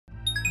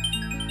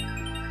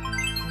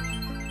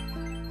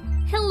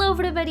Hello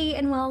everybody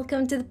and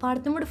welcome to the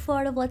part number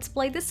 4 of Let's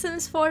Play The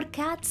Sims 4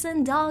 Cats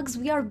and Dogs.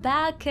 We are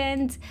back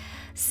and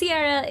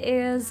Sierra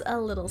is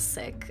a little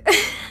sick.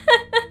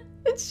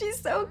 She's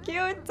so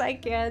cute, I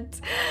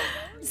can't.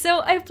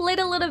 So I played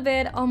a little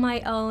bit on my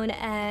own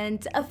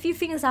and a few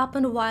things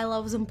happened while I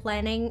wasn't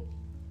playing.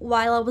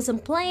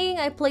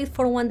 I played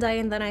for one day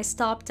and then I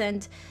stopped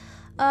and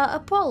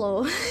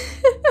Apollo.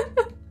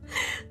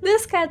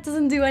 This cat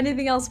doesn't do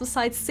anything else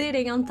besides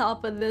sitting on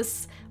top of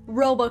this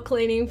robot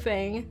cleaning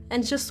thing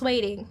and just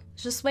waiting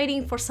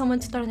for someone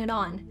to turn it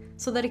on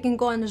so that it can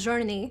go on a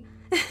journey.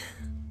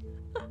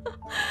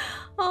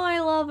 Oh, I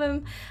love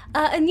him.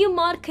 A new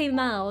mod came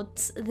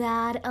out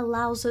that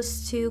allows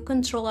us to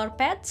control our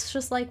pets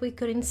just like we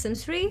could in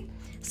Sims 3.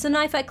 So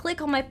now if I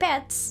click on my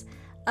pets,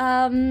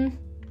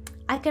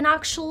 I can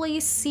actually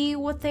see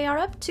what they are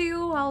up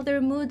to, how their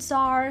moods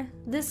are.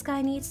 This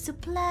guy needs to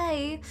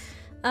play.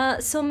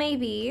 So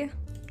maybe,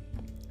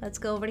 let's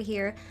go over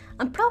here.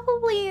 I'm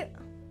probably...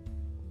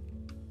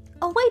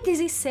 Oh wait, is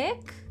he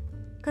sick?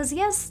 Because he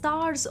has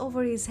stars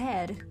over his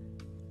head.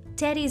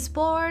 Teddy's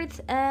bored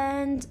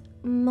and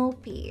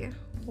mopey,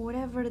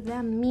 whatever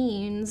that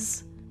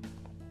means.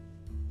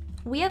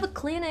 We have a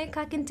clinic,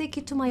 I can take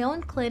you to my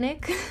own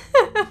clinic.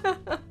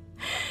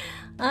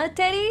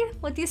 Teddy?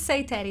 What do you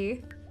say,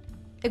 Teddy?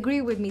 Agree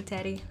with me,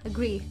 Teddy,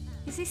 agree.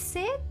 Is he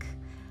sick?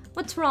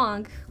 What's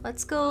wrong?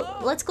 Let's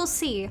go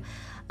see.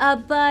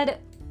 But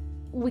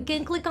we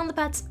can click on the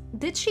pets.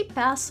 Did she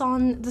pass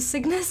on the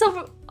sickness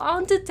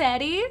onto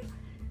Teddy?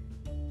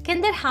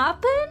 Can that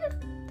happen?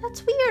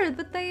 That's weird,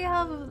 but they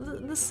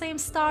have the same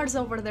stars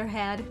over their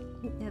head.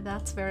 Yeah,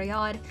 that's very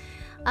odd.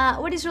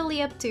 What is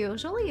Jolie up to?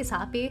 Jolie is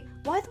happy.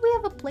 Why do we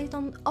have a plate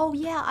on... Oh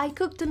yeah, I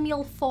cooked a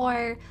meal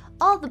for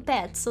all the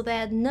pets so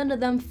that none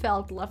of them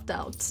felt left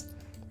out.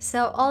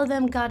 So all of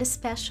them got a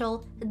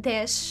special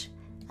dish,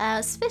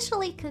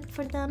 specially cooked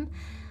for them.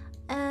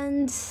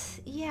 And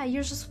yeah,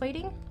 you're just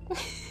waiting?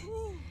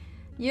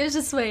 You're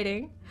just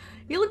waiting.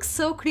 You look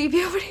so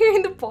creepy over here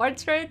in the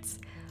portraits.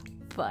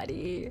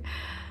 Buddy.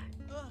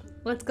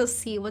 Let's go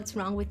see what's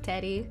wrong with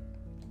Teddy.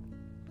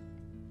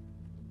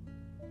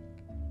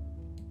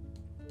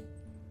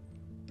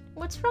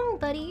 What's wrong,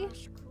 buddy?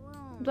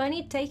 Do I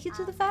need to take you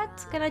to the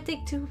vet? Can I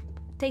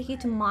take you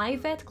to my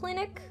vet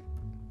clinic?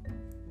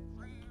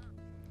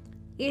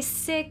 He's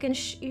sick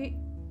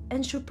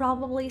and should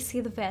probably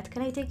see the vet.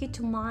 Can I take you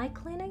to my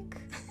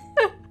clinic?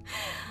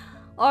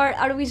 Or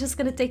are we just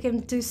gonna take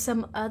him to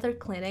some other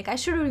clinic? I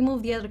should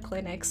remove the other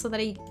clinic so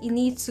that he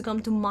needs to come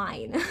to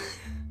mine.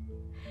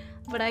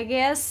 But I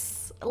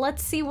guess,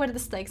 let's see where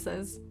this takes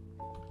us.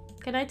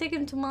 Can I take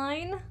him to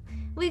mine?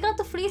 We got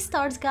the 3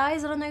 stars,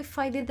 guys. I don't know if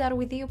I did that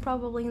with you,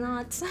 probably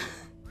not.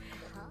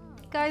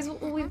 Guys,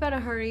 we better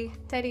hurry.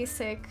 Teddy is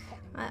sick.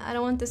 I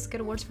don't want this to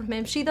get worse from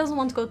him. She doesn't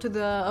want to go to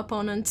the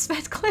opponent's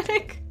vet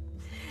clinic.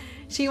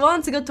 She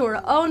wants to go to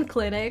her own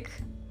clinic.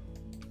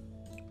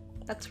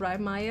 That's right,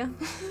 Maya.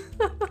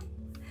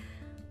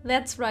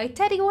 That's right.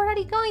 Teddy, where are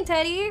you going,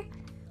 Teddy?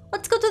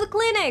 Let's go to the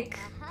clinic.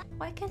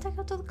 Why can't I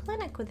go to the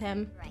clinic with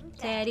him?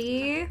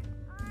 Teddy.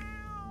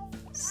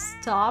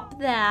 Stop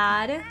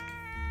that.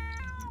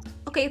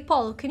 Okay,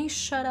 Paul, can you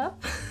shut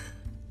up?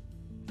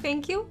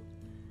 Thank you.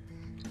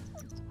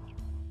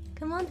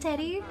 Come on,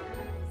 Teddy.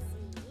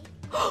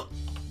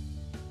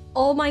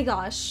 Oh my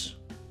gosh.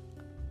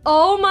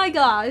 Oh my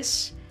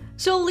gosh.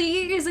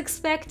 Jolie is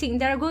expecting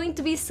there are going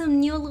to be some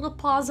new little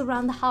paws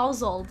around the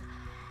household.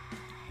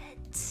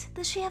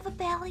 Does she have a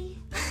belly?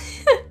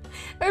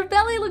 Her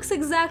belly looks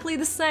exactly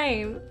the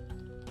same.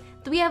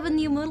 Do we have a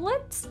new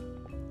moodlet?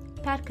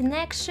 Pet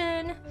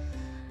connection.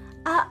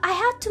 I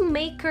had to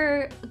make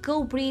her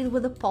go breed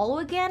with Apollo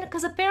again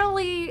because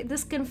apparently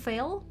this can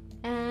fail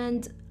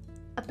and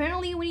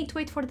apparently we need to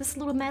wait for this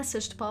little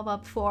message to pop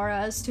up for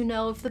us to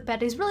know if the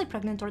pet is really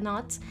pregnant or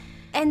not.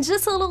 And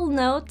just a little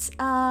note,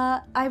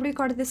 I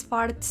recorded this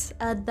part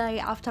a day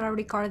after I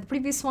recorded the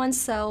previous one,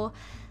 so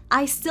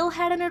I still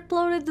hadn't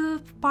uploaded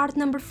the part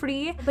number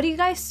 3. But you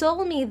guys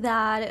told me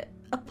that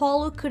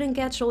Apollo couldn't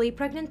get Jolie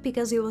pregnant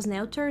because he was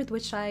neutered,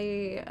 which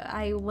I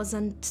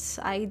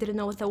didn't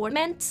know what the word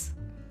meant.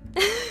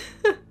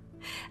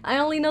 I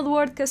only know the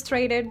word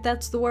castrated,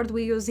 that's the word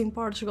we use in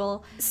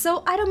Portugal.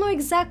 So I don't know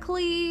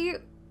exactly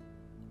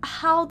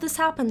how this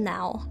happened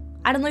now.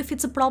 I don't know if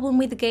it's a problem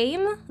with the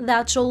game,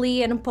 that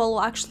Jolie and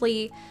Apollo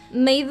actually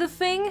made the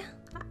thing.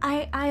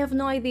 I have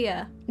no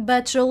idea.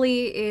 But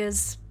Jolie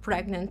is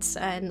pregnant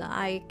and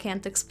I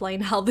can't explain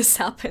how this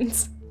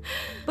happens.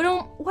 But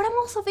what I'm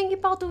also thinking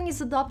about doing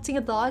is adopting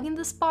a dog in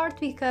this part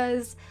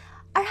because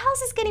our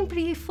house is getting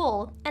pretty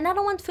full and I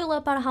don't want to fill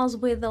up our house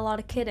with a lot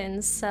of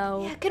kittens,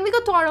 so... Yeah, can we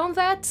go to our own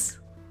vet?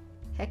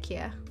 Heck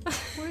yeah.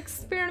 We're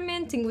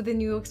experimenting with the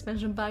new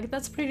expansion pack,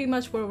 that's pretty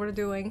much what we're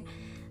doing.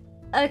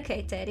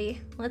 Okay, Teddy,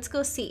 let's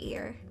go see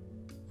here.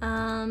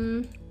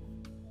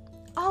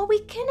 Oh, we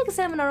can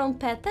examine our own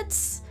pet.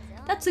 That's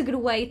a good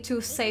way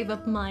to save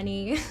up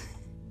money.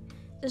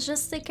 Let's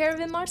just take care of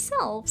him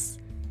ourselves.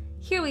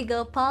 Here we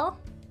go, Paul.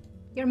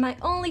 You're my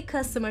only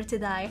customer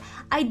today.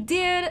 I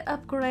did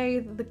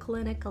upgrade the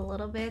clinic a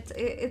little bit.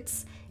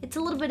 It's a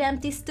little bit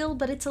empty still,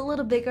 but it's a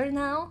little bigger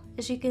now,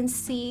 as you can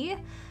see.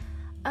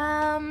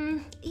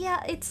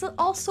 Yeah, it's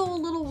also a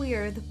little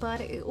weird,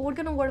 but we're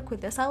gonna work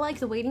with this. I like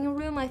the waiting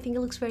room. I think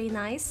it looks very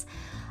nice.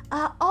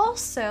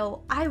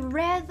 Also, I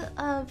read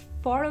a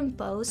forum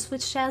post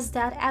which says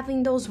that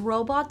having those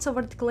robots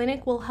over the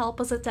clinic will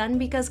help us a ton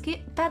because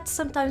pets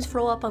sometimes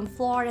throw up on the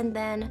floor and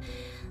then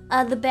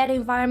the bad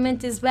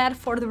environment is bad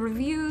for the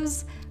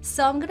reviews.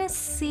 So I'm gonna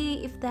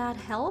see if that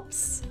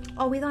helps.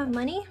 Oh, we don't have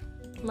money?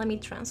 Let me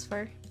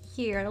transfer.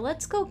 Here,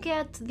 let's go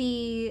get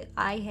the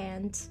eye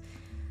hand.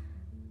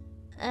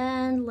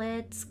 And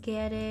let's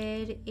get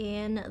it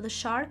in the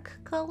shark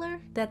color.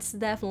 That's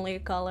definitely a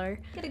color.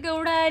 Gotta go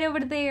right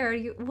over there.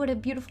 What a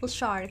beautiful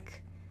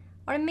shark.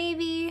 Or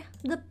maybe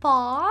the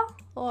paw.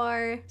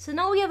 Or so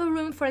now we have a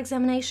room for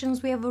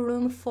examinations. We have a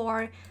room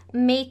for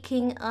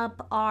making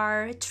up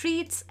our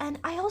treats. And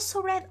I also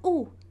read.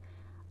 Oh,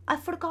 I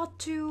forgot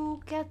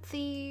to get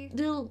the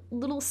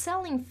little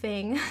selling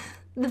thing.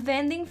 The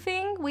vending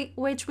thing,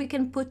 which we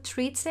can put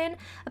treats in.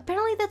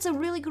 Apparently, that's a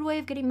really good way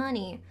of getting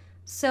money.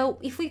 So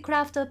if we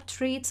craft up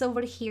treats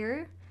over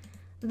here,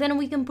 then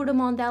we can put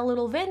them on that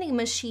little vending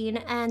machine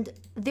and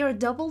they're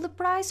double the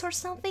price or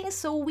something.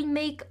 So we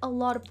make a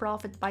lot of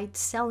profit by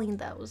selling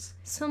those.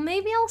 So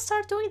maybe I'll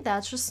start doing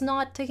that, just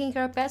not taking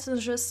care of pets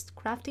and just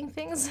crafting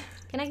things.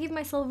 Can I give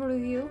myself a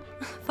review?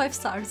 5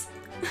 stars.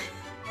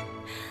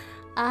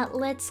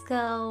 Let's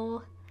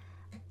go.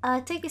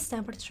 Take his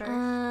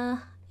temperature.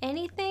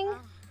 Anything?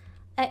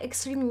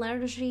 Extreme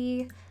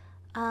allergy.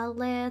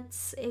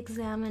 Let's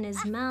examine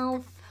his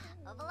mouth.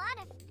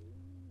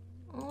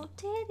 Oh,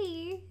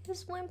 Teddy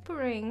is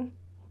whimpering.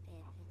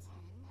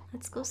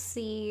 Let's go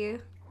see.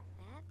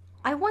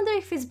 I wonder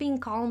if he's being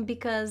calm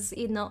because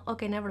he know.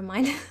 Okay, never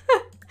mind.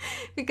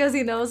 Because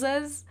he knows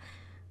us.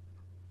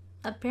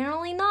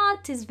 Apparently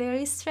not. He's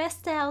very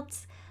stressed out.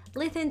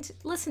 Listen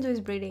to his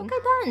breathing. Okay,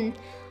 done.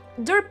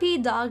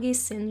 Derpy doggy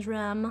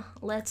syndrome.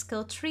 Let's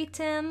go treat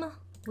him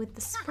with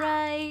the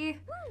spray.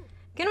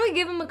 Can we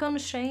give him a cone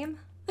of shame?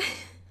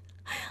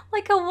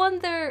 Like, I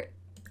wonder.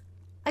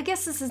 I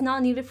guess this is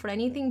not needed for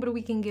anything, but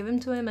we can give him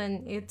to him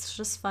and it's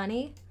just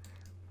funny.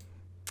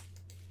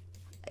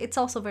 It's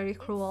also very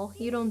cruel.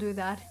 You don't do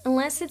that.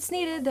 Unless it's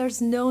needed, there's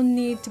no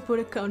need to put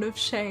a cone of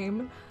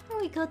shame. There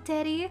we go,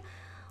 Teddy.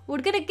 We're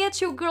gonna get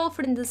you a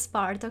girlfriend this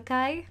part,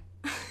 okay?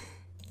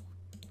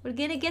 We're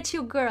gonna get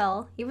you a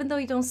girl, even though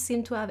you don't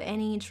seem to have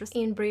any interest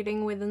in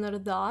breeding with another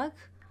dog.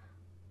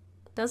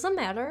 Doesn't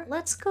matter.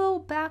 Let's go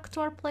back to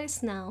our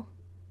place now.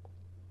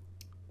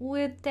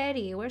 With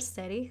Teddy. Where's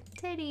Teddy?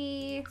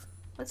 Teddy!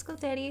 Let's go,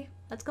 Teddy.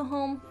 Let's go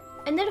home.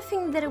 Another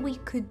thing that we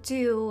could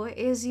do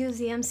is use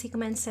the MC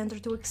Command Center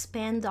to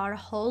expand our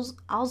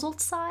household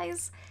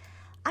size.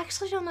 I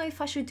actually don't know if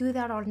I should do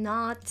that or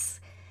not.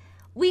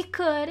 We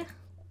could.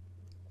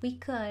 We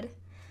could.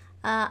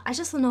 I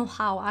just don't know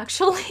how,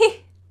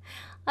 actually.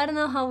 I don't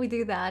know how we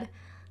do that.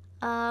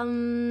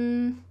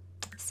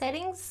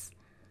 Settings?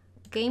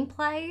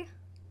 Gameplay?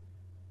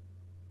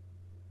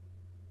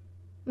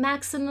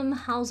 Maximum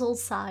household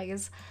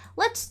size.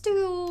 Let's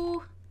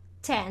do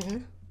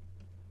 10.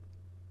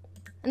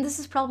 And this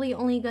is probably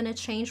only gonna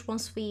change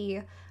once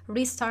we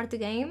restart the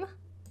game.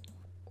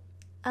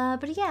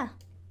 But yeah,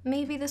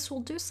 maybe this will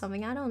do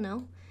something. I don't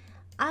know.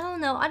 I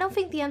don't know. I don't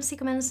think the MC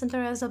Command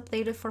Center has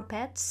updated for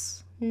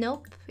pets.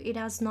 Nope, it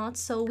has not.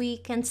 So we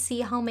can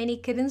see how many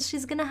kittens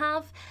she's gonna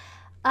have.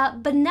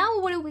 But now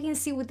what we can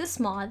see with this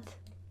mod.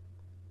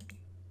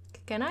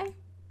 Can I?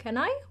 Can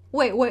I?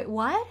 Wait,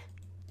 what?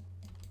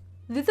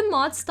 Did the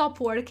mod stop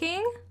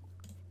working?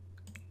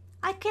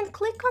 I can't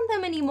click on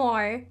them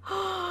anymore.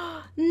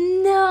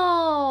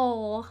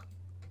 No!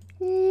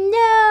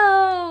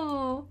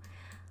 No!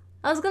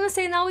 I was gonna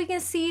say now we can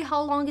see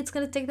how long it's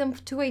gonna take them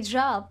to age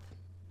up.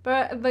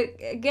 But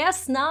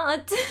guess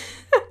not.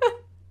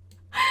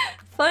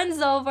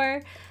 Fun's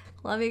over.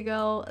 Let me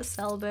go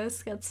sell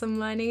this, get some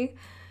money.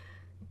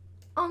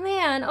 Oh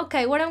man,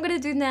 okay, what I'm gonna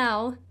do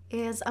now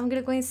is I'm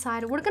gonna go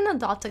inside. We're gonna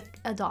adopt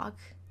a dog.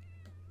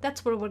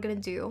 That's what we're gonna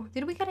do.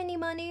 Did we get any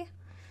money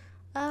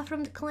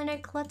from the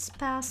clinic? Let's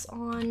pass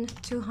on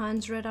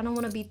 200. I don't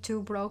want to be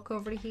too broke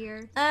over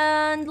here.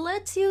 And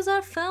let's use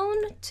our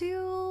phone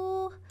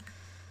to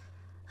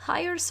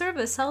hire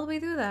service. How do we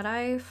do that?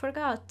 I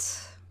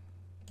forgot.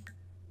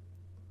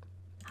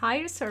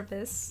 Hire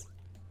service.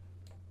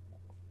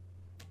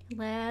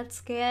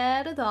 Let's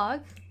get a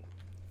dog.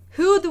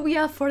 Who do we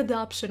have for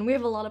adoption? We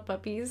have a lot of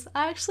puppies.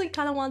 I actually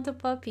kind of want a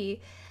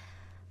puppy.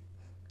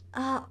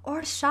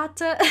 Or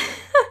Shata.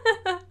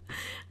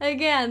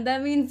 Again,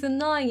 that means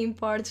annoying in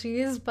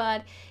Portuguese,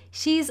 but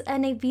she's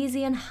an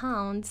Iberian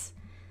hound.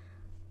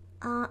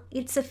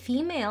 It's a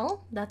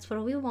female. That's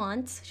what we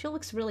want. She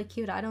looks really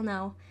cute. I don't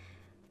know.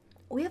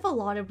 We have a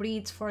lot of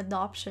breeds for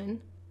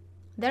adoption.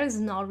 That is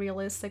not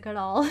realistic at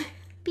all.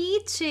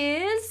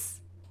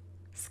 Peaches.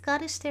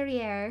 Scottish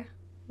Terrier.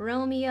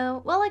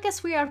 Romeo. Well, I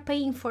guess we are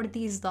paying for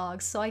these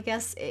dogs, so I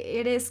guess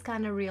it is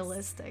kind of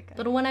realistic.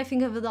 But when I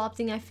think of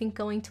adopting, I think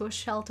going to a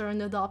shelter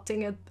and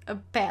adopting a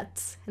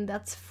pet, and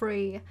that's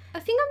free. I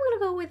think I'm gonna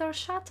go with our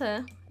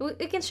Shata.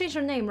 We can change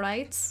her name,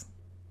 right?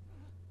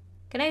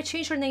 Can I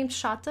change her name to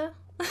Shata?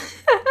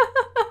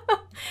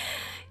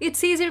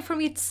 It's easier for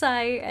me to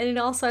say, and it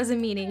also has a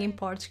meaning in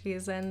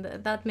Portuguese, and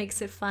that makes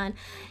it fun.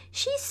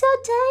 She's so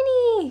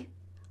tiny!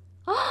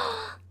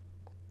 Oh!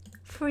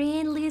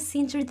 Friendliest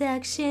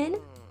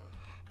introduction.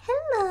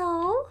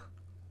 Hello!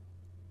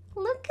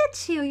 Look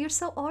at you, you're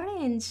so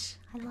orange.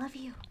 I love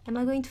you. Am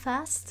I going too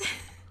fast?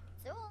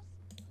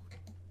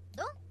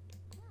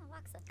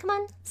 Come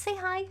on, say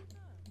hi.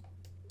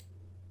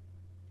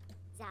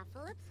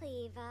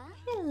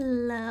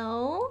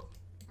 Hello.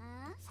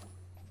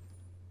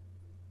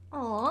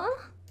 Aw.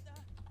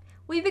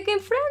 We became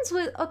friends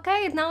with...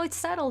 Okay, now it's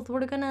settled.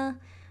 We're gonna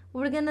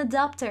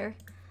adopt her.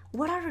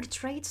 What are her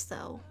traits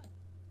though?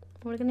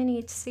 We're gonna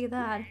need to see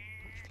that.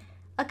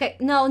 Okay,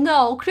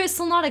 no,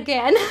 Crystal, not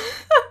again.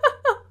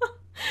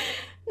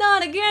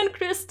 Not again,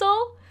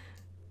 Crystal.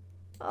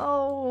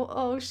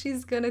 Oh,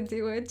 she's gonna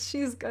do it.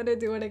 She's gonna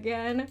do it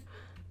again.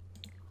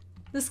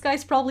 This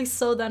guy's probably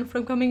so done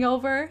from coming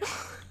over.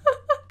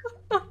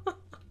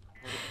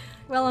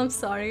 Well, I'm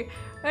sorry.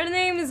 Her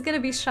name is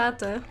gonna be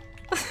Shata.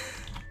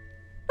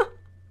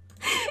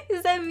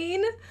 Is that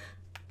mean?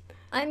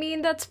 I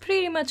mean, that's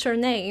pretty much her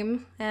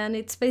name, and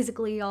it's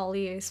basically all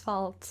EA's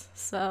fault,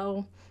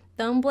 so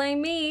don't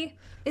blame me.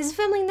 Is the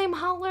family name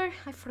Howler?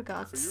 I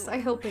forgot. I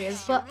hope it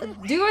is. But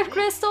do it,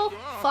 Crystal!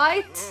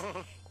 Fight!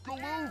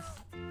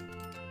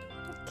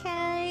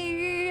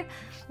 Okay.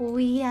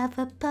 We have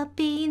a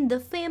puppy in the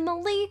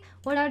family.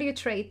 What are your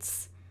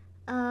traits?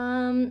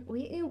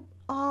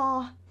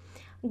 Oh,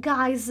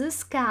 guys,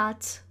 this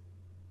cat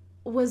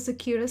was the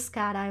cutest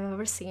cat I've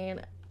ever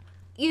seen.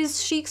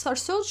 His cheeks are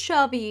so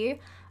chubby,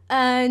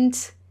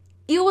 and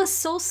he was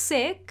so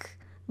sick.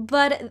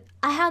 But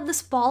I had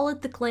this ball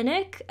at the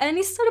clinic, and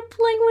he started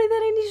playing with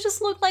it, and he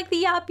just looked like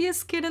the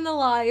happiest kitten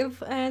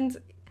alive. And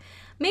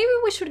maybe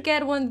we should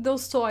get one of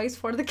those toys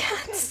for the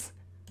cats.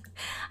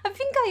 I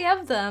think I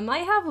have them. I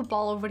have a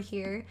ball over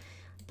here.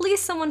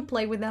 Please, someone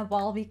play with that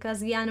ball, because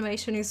the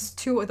animation is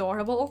too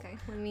adorable. Okay,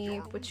 let me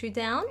put you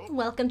down.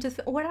 Welcome to...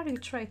 What are your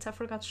traits? I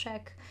forgot to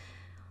check.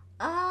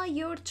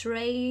 Your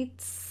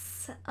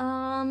traits...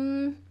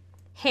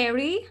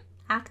 hairy,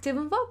 active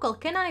and vocal.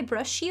 Can I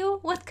brush you?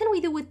 What can we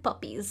do with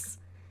puppies?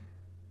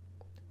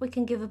 We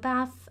can give a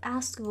bath,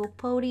 ask to go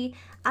potty.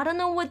 I don't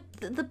know what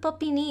the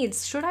puppy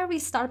needs. Should I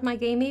restart my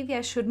game? Maybe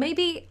I should.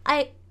 Maybe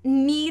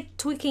me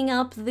tweaking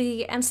up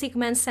the MC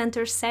Command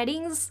Center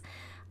settings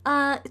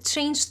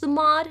changed the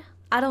mod.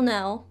 I don't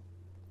know.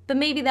 But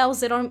maybe that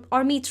was it,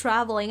 or me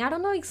traveling. I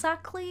don't know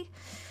exactly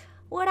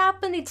what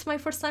happened. It's my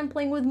first time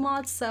playing with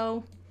mods,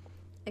 so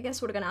I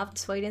guess we're gonna have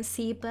to wait and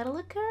see. But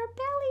look at her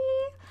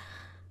belly.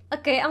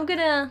 Okay, I'm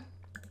gonna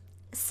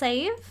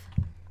save,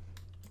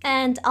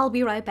 and I'll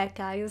be right back,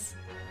 guys.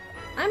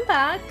 I'm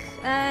back,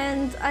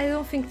 and I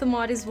don't think the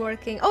mod is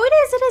working. Oh, it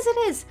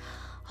is!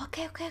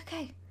 Okay.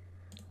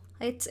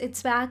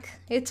 It's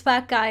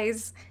back,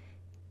 guys.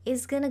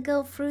 It's gonna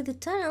go through the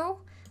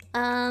tunnel.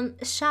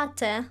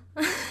 Shata.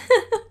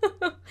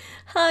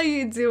 How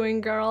you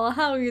doing, girl?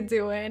 How you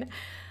doing?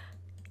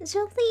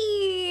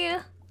 Jolie!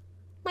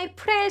 My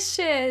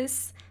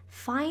precious!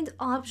 Find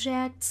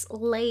objects,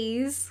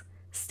 lays,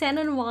 stand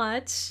and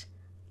watch.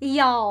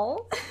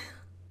 Y'all.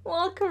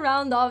 Walk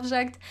around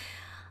object.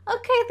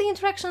 Okay, the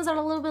interactions are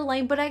a little bit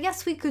lame, but I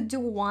guess we could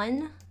do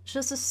one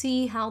just to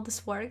see how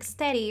this works.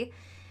 Teddy.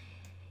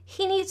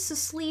 He needs to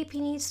sleep, he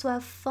needs to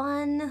have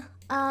fun.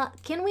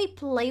 Can we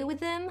play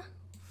with him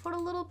for a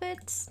little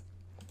bit?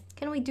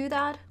 Can we do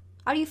that?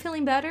 Are you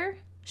feeling better?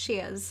 She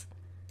is.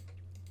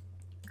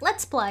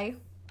 Let's play.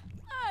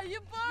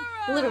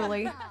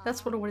 Literally,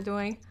 that's what we're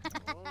doing.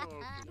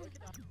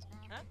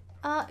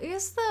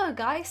 Is the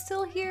guy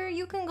still here?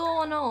 You can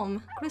go on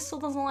home. Crystal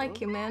doesn't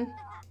like you, man.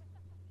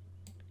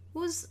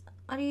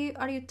 Are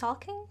you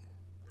talking?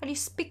 Are you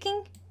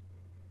speaking?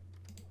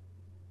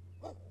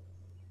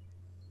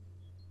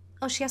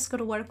 Oh, she has to go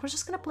to work. We're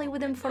just gonna play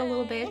with him for a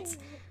little bit.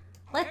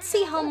 Let's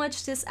see how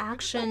much this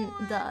action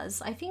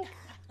does. I think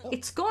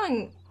it's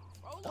going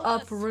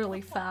up really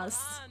fast.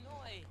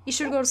 You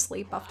should go to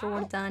sleep after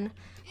we're done.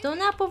 Don't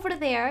nap over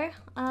there.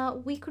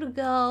 We could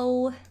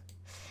go...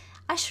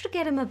 I should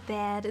get him a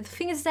bed. The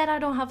thing is that I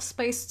don't have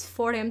space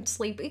for him to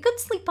sleep. He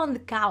could sleep on the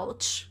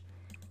couch.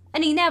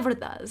 And he never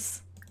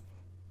does.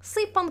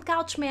 Sleep on the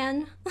couch,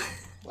 man.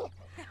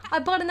 I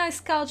bought a nice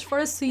couch for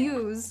us to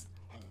use.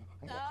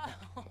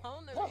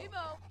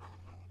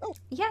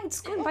 Yeah,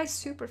 it's going by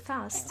super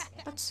fast.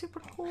 That's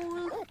super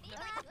cool.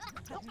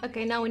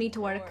 Okay, now we need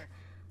to work.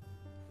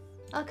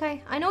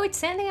 Okay, I know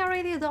it's ending. I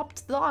already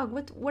adopted the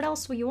dog. What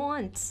else do you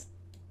want?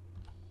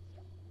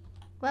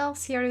 Well,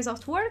 Sierra's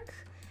off to work.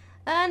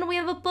 And we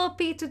have a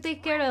puppy to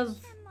take care of.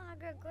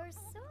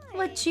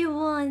 What you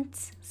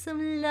want?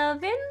 Some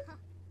loving?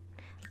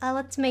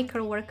 Let's make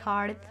her work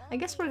hard. I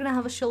guess we're gonna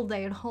have a chill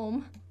day at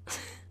home.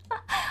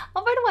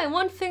 Oh, by the way,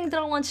 one thing that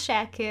I want to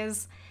check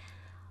is,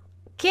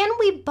 can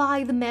we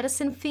buy the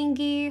medicine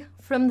thingy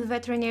from the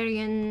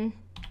veterinarian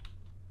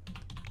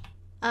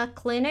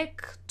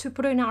clinic to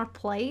put in our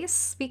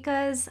place?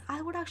 Because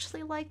I would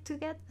actually like to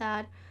get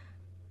that.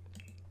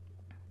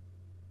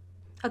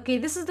 Okay,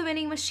 this is the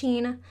vending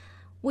machine.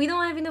 We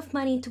don't have enough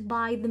money to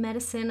buy the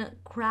medicine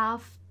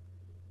crafty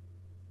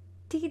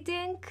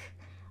dink.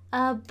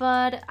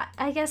 But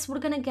I guess we're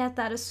gonna get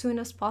that as soon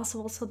as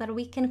possible so that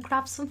we can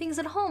craft some things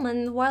at home,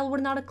 and while we're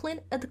not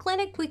at the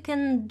clinic, we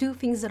can do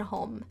things at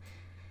home.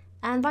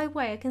 And by the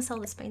way, I can sell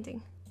this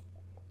painting.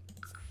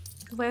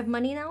 Do I have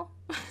money now?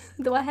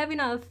 Do I have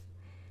enough?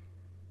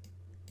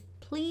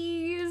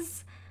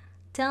 Please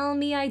tell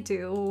me I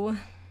do.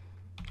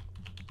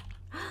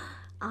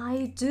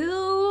 I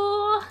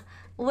do!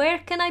 Where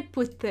can I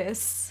put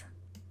this?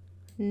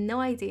 No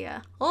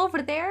idea.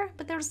 Over there?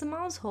 But there's the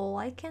mouse hole.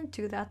 I can't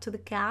do that to the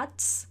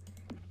cats.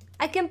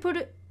 I can put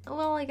it...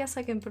 Well, I guess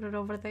I can put it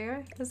over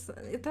there, because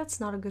that's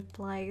not a good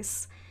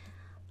place.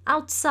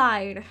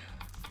 Outside.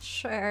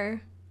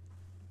 Sure.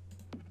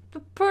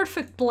 The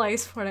perfect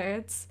place for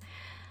it.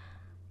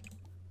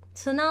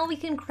 So now we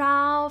can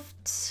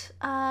craft...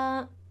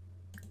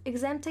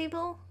 exam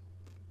table?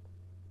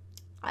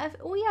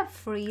 We have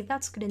 3.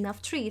 That's good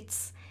enough.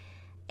 Treats.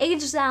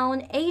 Age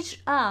down,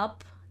 age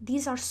up.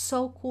 These are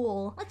so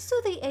cool. Let's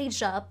do the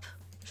age up,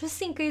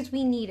 just in case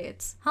we need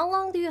it. How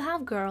long do you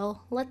have,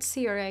 girl? Let's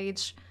see your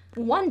age.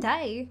 1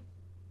 day?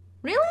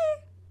 Really?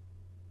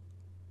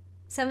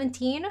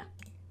 17?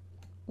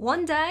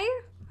 1 day?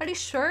 Are you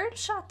sure?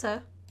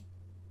 Shata.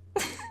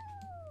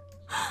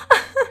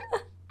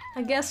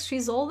 I guess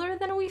she's older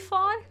than we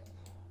thought?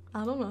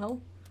 I don't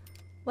know.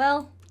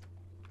 Well,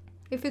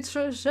 if it's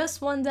just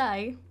 1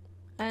 day,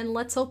 and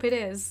let's hope it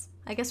is,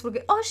 I guess we're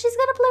good. Oh, she's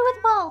gonna play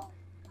with ball!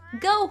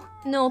 Go!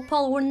 No,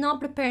 Paul, we're not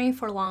preparing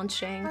for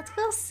launching. Let's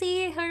go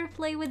see her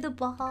play with the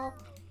ball.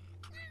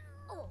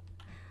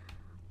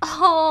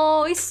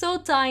 Oh, he's so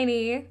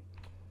tiny.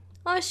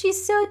 Oh,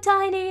 she's so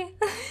tiny.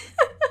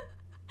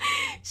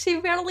 She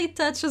barely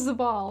touches the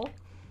ball.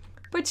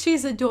 But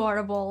she's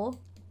adorable.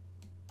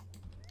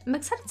 I'm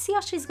excited to see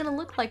how she's gonna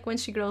look like when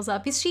she grows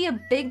up. Is she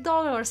a big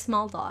dog or a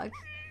small dog?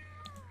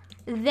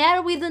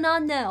 That we do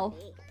not know.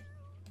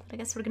 I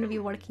guess we're gonna be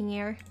working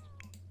here.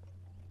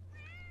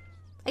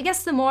 I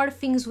guess the more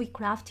things we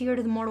craft here,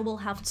 the more we'll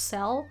have to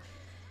sell.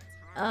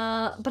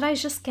 But I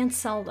just can't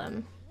sell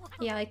them.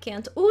 Yeah, I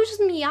can't. Oh, she's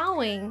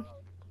meowing.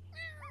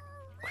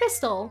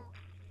 Crystal.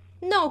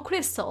 No,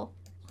 Crystal.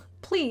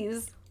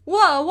 Please.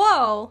 Whoa,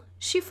 whoa.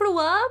 She threw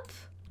up?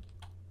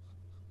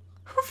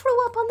 Who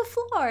threw up on the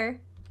floor?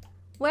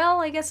 Well,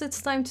 I guess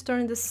it's time to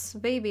turn this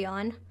baby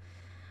on.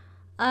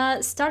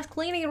 Start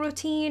cleaning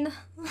routine.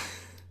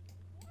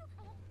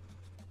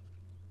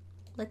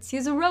 Let's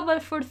use a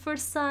robot for the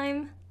first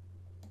time.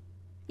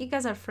 You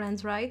guys are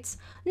friends, right?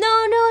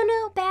 No, no,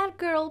 no, bad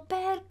girl,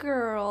 bad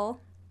girl.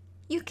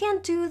 You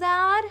can't do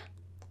that.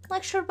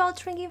 Lecture about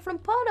drinking from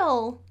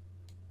puddle.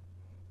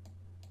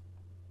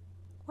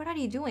 What are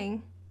you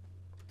doing?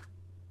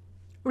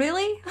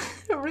 Really?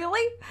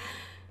 Really?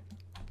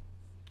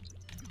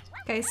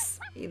 Okay,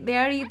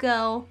 there you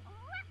go.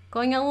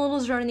 Going on a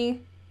little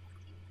journey.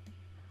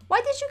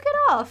 Why did you get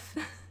off?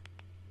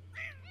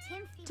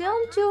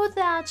 Don't do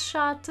that,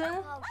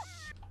 Shata.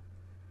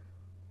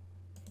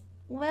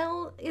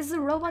 Well, is the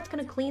robot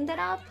gonna clean that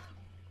up?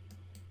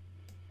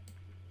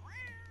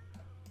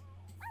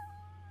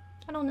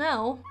 I don't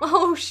know.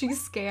 Oh,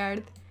 she's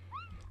scared.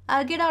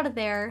 Get out of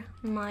there,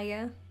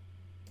 Maya.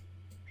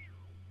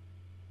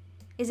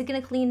 Is it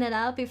gonna clean it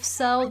up? If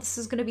so, this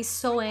is gonna be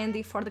so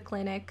handy for the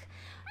clinic.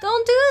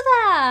 Don't do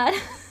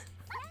that!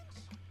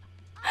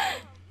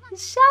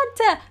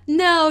 Shata!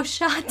 No,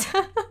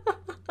 Shata!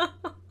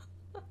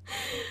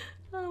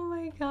 Oh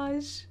my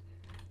gosh.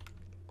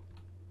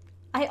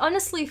 I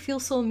honestly feel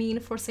so mean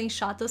for saying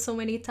Shata so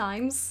many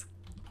times.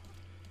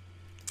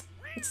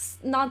 It's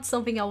not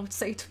something I would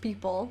say to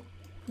people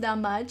that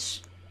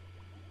much.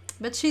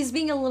 But she's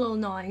being a little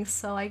annoying,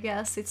 so I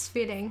guess it's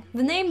fitting.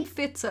 The name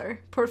fits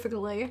her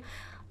perfectly.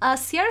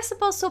 Sierra's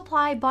supposed to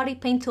apply body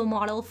paint to a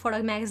model for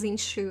a magazine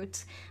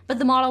shoot, but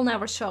the model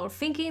never showed.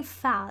 Thinking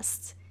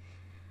fast.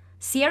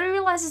 Sierra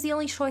realizes the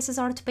only choices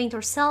are to paint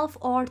herself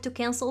or to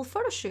cancel a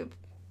photo shoot.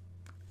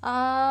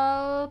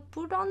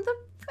 Put on the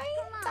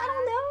paint? I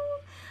don't know.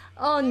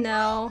 Oh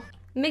no.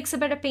 Makes a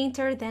better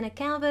painter than a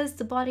canvas.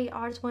 The body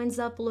art winds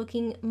up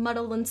looking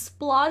muddled and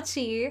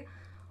splotchy.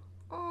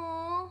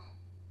 Aww.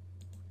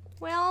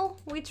 Well,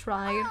 we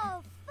tried.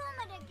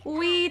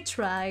 We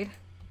tried.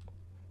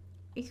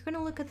 Are you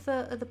gonna look at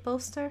the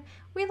poster?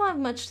 We don't have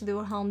much to do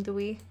at home, do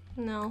we?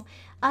 No.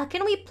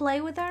 Can we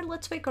play with her?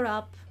 Let's wake her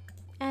up.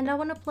 And I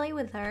wanna play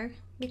with her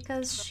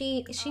because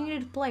she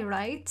needed to play,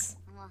 right?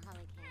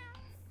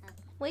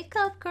 Wake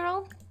up,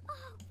 girl.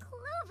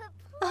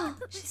 Oh,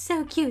 she's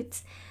so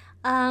cute.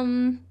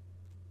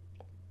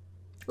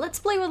 Let's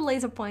play with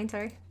laser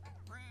pointer.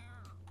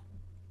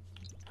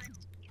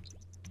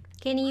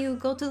 Can you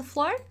go to the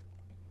floor?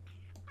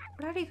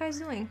 What are you guys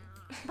doing?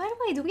 By the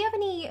way, do we have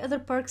any other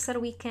perks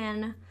that we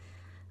can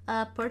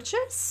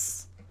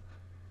Purchase?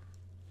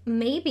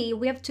 Maybe.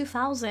 We have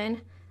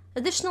 2,000.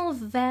 Additional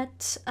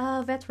vet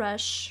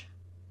rush.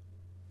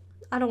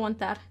 I don't want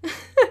that.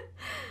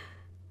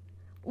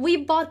 We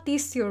bought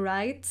these two,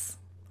 right?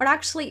 Or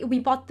actually, we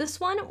bought this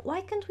one.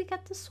 Why can't we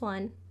get this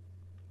one?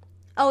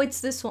 Oh,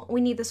 it's this one.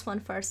 We need this one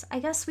first. I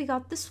guess we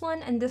got this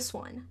one and this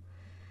one.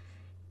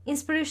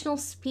 Inspirational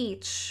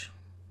speech.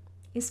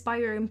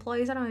 Inspire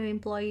employees. I don't have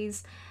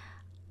employees.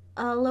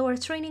 Lower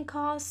training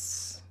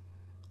costs.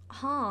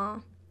 Huh.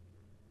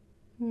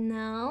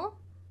 No.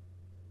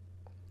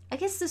 I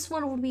guess this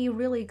one would be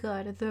really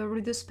good. The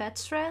reduce pet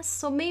stress.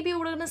 So maybe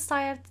we're gonna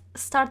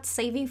start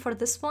saving for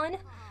this one.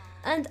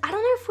 And I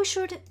don't know if we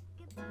should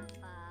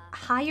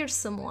hire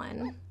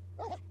someone.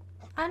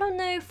 I don't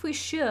know if we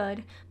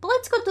should. But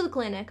let's go to the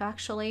clinic,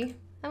 actually.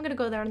 I'm gonna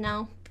go there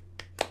now.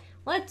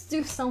 Let's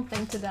do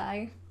something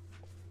today.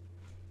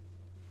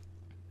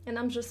 And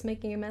I'm just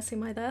making a mess in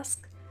my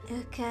desk.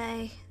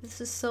 Okay,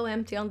 this is so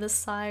empty on this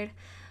side.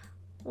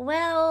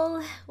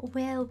 Well.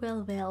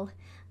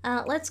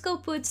 Let's go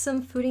put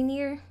some food in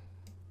here.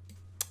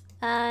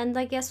 And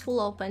I guess we'll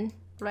open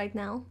right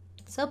now.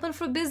 It's open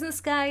for business,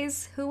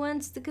 guys. Who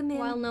wants to come in?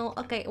 Well, no.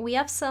 Okay, we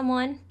have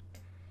someone.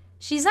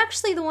 She's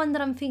actually the one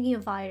that I'm thinking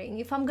of hiring.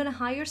 If I'm gonna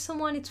hire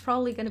someone, it's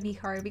probably gonna be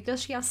her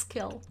because she has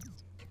skill.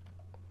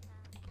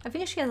 I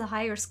think she has a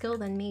higher skill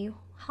than me.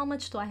 How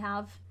much do I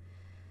have?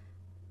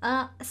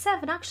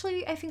 7.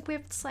 Actually, I think we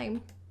have the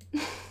same.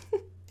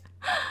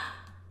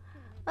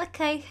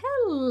 Okay,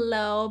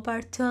 hello,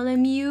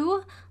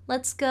 Bartholomew.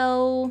 Let's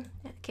go.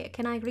 Okay,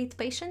 can I greet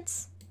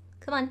patients?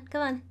 Come on,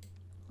 come on.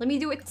 Let me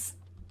do it.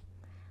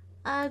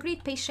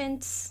 Greet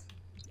patients.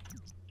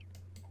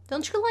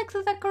 Don't you like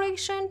the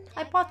decoration?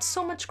 I bought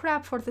so much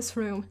crap for this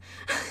room.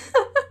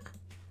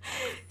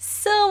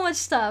 So much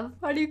stuff.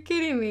 Are you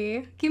kidding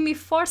me? Give me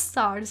 4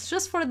 stars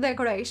just for the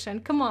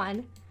decoration. Come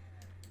on.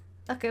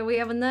 Okay, we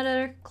have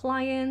another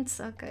client.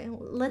 Okay,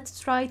 let's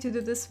try to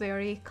do this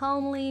very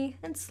calmly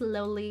and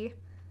slowly.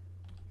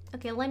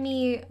 Okay, let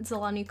me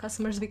allow new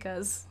customers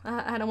because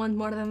I don't want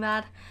more than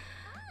that.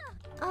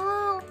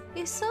 Oh,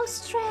 he's so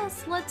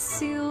stressed. Let's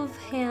soothe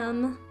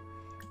him.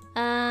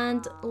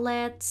 And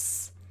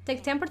let's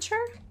take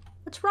temperature.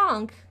 What's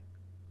wrong?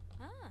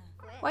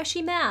 Why is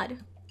she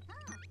mad?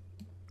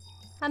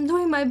 I'm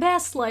doing my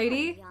best,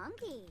 lady.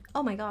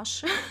 Oh my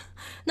gosh.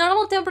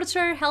 Normal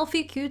temperature,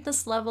 healthy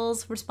cuteness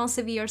levels,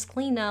 responsive ears,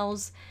 clean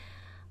nose.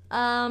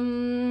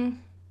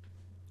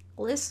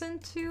 Listen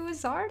to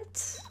his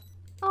art.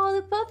 Oh,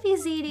 the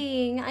puppy's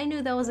eating. I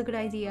knew that was a good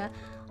idea.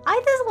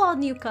 There's a lot of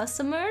new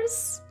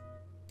customers.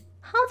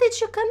 How did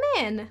you come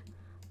in?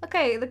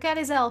 Okay, the cat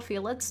is healthy.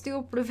 Let's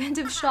do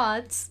preventive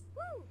shots.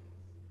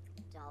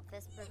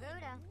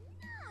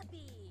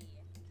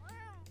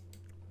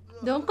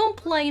 Don't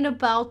complain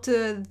about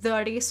the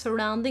dirty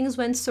surroundings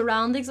when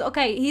surroundings...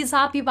 Okay, he's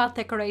happy about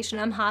decoration.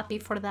 I'm happy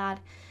for that.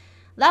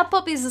 That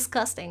puppy is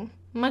disgusting.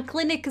 My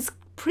clinic is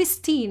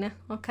pristine,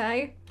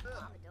 okay?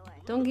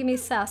 Don't give me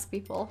sass,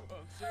 people.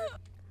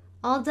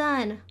 All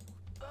done.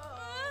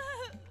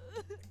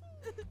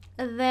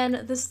 And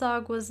then this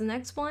dog was the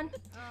next one.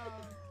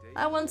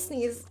 I won't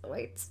sneeze.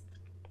 Wait.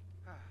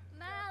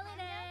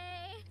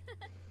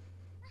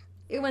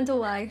 It went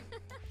away.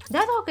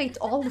 That dog ate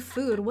all the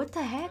food. What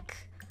the heck?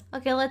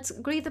 Okay, let's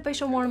greet the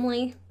patient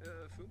warmly.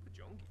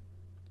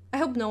 I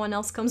hope no one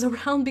else comes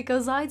around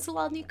because it's a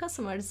lot of new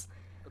customers.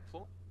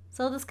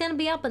 So this can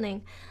be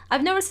happening.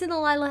 I've never seen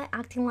Delilah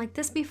acting like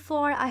this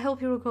before. I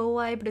hope you will go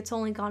away, but it's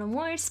only gotten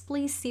worse.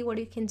 Please see what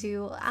you can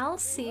do. I'll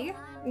see.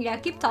 Yeah,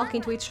 keep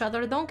talking to each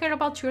other. Don't care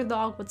about your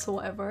dog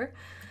whatsoever.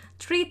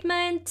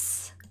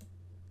 Treatment.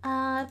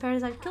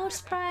 Parasite killer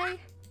spray.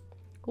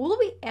 Will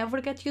we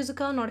ever get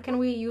Yuzucon or can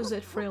we use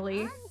it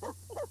freely?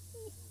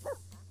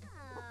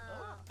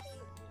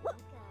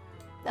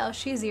 Oh,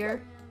 she's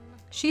here.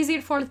 She's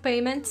here for the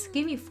payment.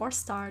 Give me 4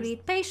 stars.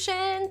 Greet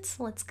patient.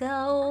 Let's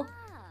go.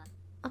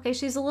 Okay,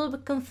 she's a little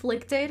bit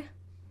conflicted.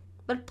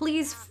 But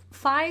please,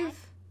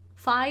 5.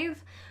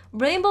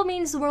 Rainbow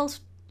means the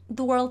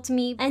world to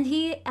me. And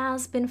he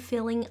has been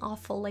feeling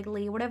awful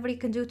lately. Whatever you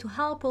can do to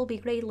help will be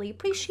greatly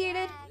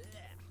appreciated.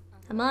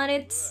 I'm on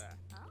it.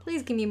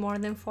 Please give me more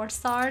than 4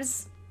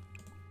 stars.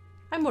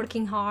 I'm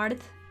working hard.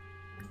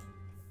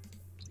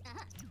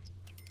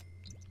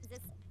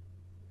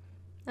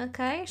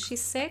 Okay,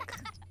 she's sick.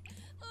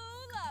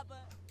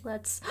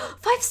 Let's...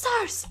 5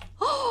 stars!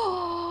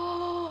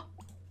 Oh!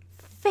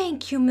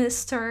 Thank you,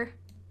 mister.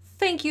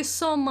 Thank you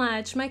so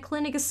much. My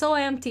clinic is so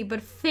empty,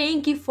 but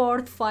thank you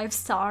for 5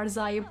 stars.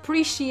 I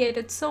appreciate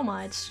it so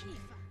much.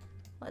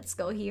 Let's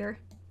go here.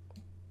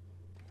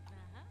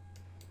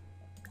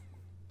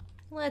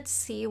 Let's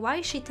see. Why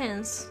is she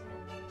tense?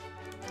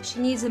 She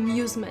needs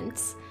amusement.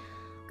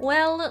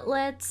 Well,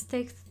 let's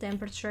take the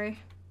temperature.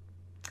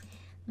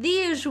 The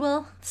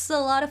usual. This is a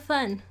lot of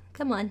fun.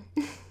 Come on.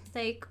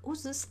 Take...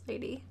 Who's this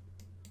lady?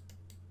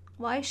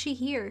 Why is she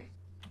here?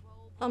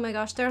 Oh my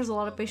gosh, there's a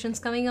lot of patients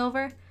coming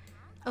over.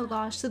 Oh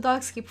gosh, the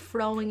dogs keep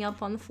throwing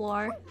up on the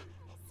floor.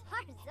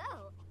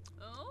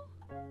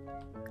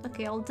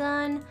 Okay, all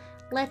done.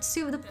 Let's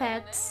soothe the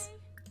pets.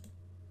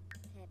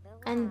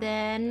 And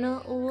then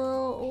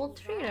we'll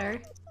treat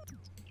her.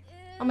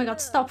 Oh my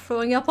god, stop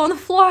throwing up on the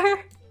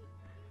floor.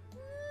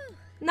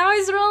 Now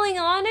he's rolling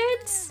on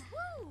it?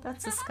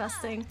 That's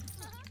disgusting.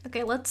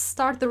 Okay, let's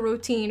start the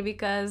routine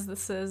because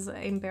this is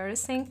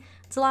embarrassing.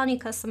 Let's allow new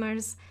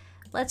customers.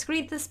 Let's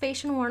greet this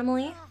patient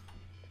warmly.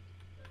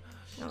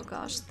 Oh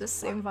gosh,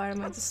 this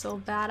environment is so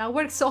bad. I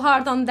worked so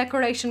hard on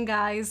decoration,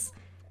 guys.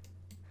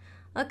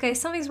 Okay,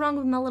 something's wrong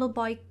with my little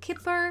boy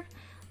Kipper.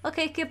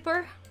 Okay,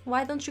 Kipper,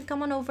 why don't you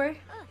come on over?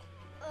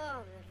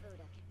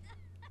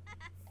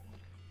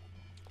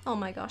 Oh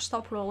my gosh,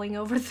 stop rolling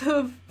over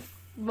the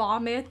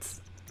vomit.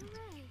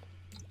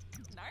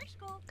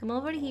 Come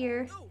over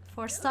here.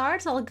 4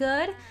 stars, all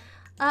good.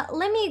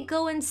 Let me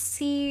go and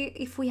see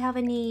if we have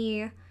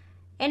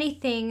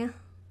anything.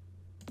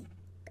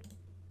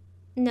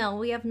 No,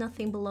 we have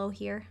nothing below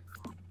here.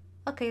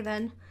 Okay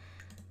then.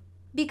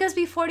 Because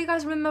before, you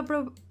guys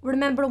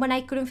remember when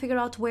I couldn't figure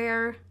out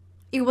where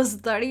it was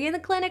dirty in the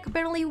clinic?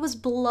 Apparently it was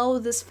below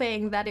this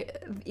thing that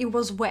it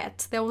was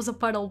wet. There was a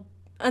puddle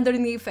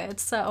underneath it,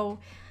 so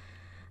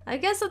I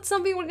guess that's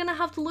something we're gonna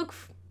have to look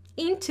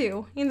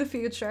into in the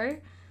future.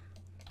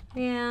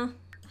 Yeah.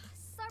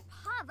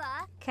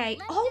 Okay.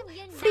 Oh,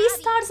 3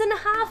 stars and a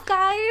half,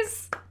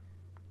 guys!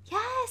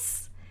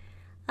 Yes!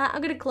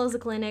 I'm gonna close the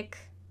clinic.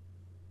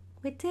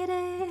 We did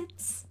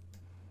it!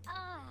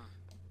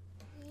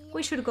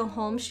 We should go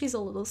home. She's a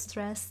little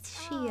stressed.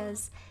 She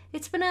is.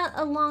 It's been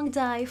a long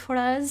day for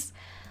us.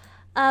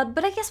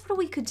 But I guess what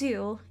we could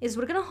do is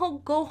we're gonna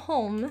go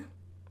home.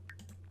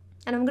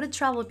 And I'm gonna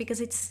travel because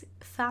it's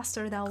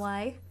faster that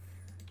way.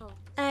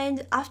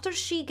 And after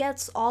she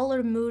gets all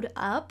her mood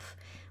up,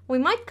 we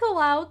might go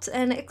out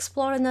and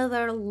explore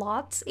another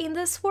lot in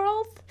this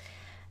world.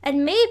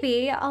 And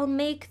maybe I'll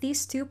make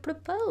these two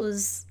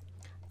propose.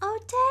 Oh,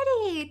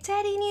 Teddy!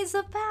 Teddy needs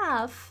a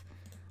bath.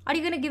 Are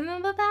you gonna give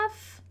him a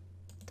bath?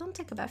 Don't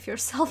take a bath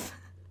yourself.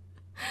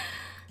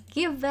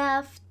 Give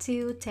bath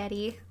to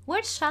Teddy.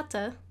 Where's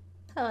Shatta?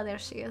 Oh, there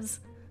she is.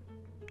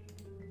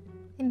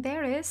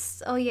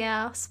 Embarrassed? Oh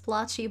yeah,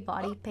 splotchy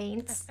body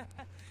paint.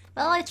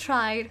 Well, I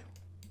tried.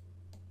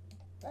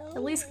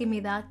 At least give me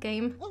that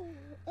game.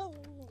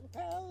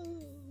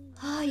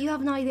 Oh, you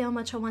have no idea how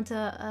much I want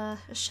a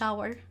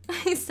shower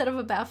instead of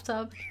a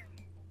bathtub.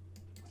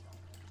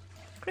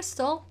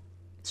 Crystal,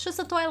 it's just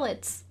a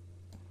toilet.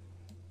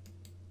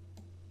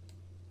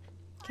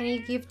 Can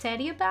you give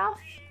Teddy a bath?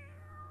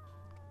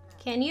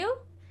 Can you?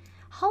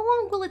 How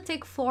long will it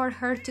take for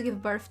her to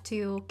give birth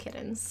to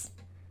kittens?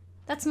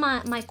 That's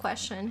my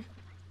question.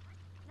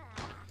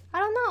 I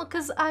don't know,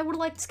 cause I would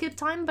like to skip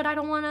time, but I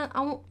don't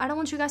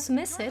want you guys to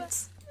miss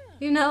it.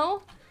 You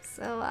know?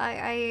 So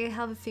I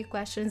have a few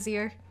questions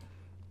here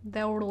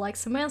that I would like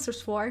some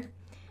answers for.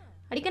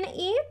 Are you gonna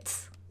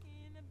eat?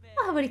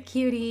 Oh, what a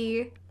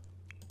cutie.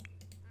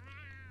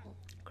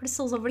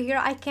 Crystal's over here.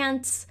 I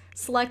can't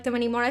select them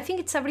anymore. I think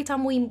it's every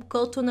time we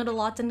go to another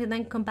lot and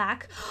then come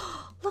back.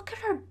 Look at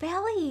her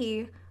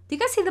belly. Do you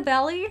guys see the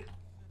belly?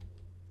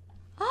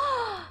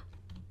 Oh,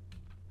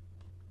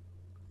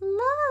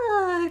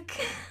 look.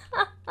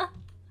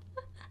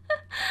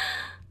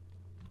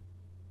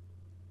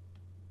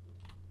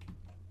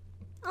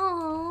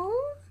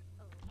 Oh,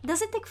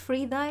 does it take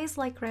free dice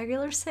like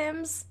regular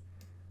Sims?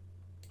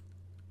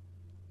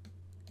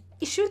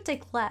 It should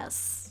take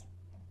less.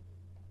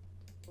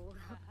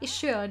 It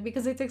should,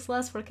 because it takes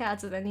less for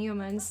cats than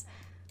humans.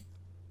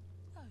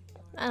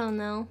 I don't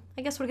know.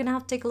 I guess we're gonna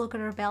have to take a look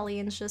at her belly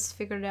and just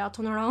figure it out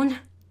on our own.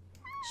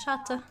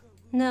 Shatta.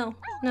 No,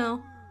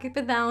 no. Keep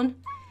it down.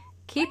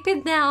 Keep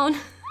it down.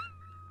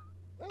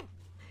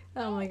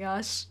 Oh my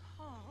gosh.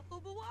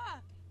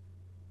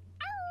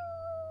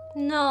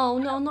 No,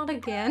 no, not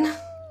again.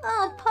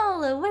 Oh,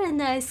 Paula, what a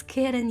nice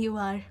kitten you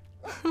are.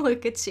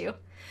 Look at you.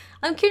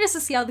 I'm curious to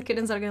see how the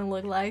kittens are gonna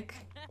look like.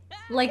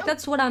 Like,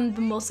 that's what I'm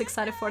the most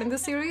excited for in the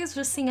series,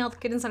 just seeing how the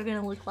kittens are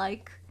gonna look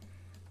like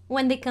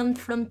when they come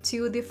from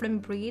 2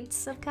 different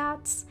breeds of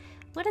cats.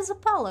 What is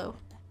Apollo?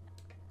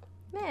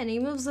 Man, he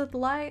moves at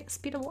the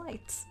speed of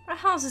light. Our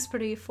house is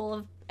pretty full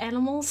of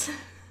animals.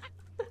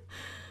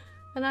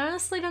 And I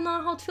honestly don't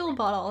know how to feel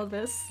about all of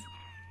this.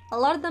 A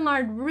lot of them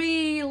are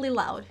really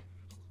loud.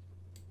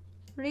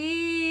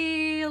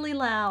 Really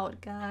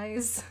loud,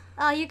 guys.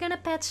 Are you gonna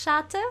pet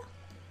Shatta?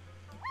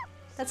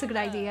 That's a good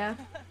idea.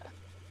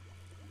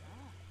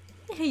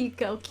 Here you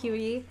go,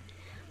 cutie.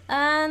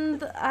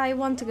 And I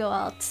want to go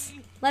out.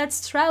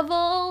 Let's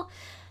travel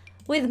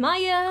with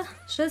Maya,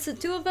 just the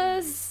 2 of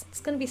us. It's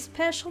gonna be a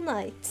special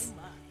night.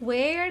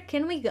 Where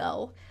can we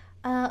go?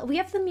 We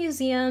have the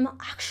museum.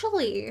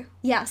 Actually,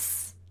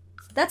 yes,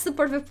 that's the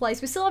perfect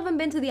place. We still haven't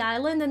been to the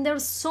island, and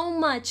there's so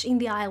much in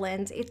the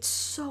island. It's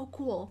so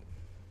cool.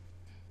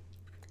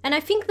 And I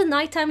think the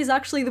nighttime is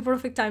actually the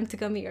perfect time to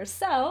come here.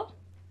 So,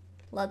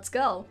 let's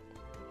go.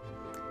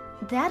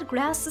 Dead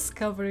grass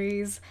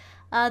discoveries.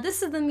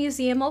 This is the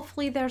museum.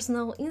 Hopefully there's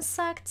no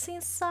insects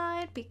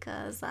inside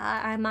because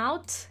I'm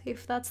out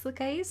if that's the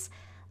case.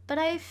 But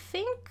I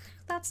think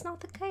that's not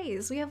the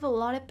case. We have a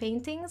lot of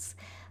paintings,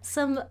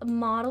 some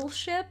model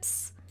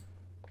ships.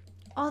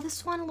 Oh,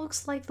 this one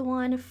looks like the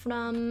one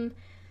from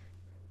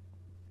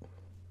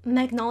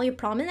Magnolia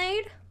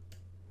Promenade.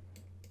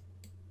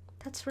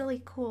 That's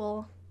really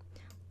cool.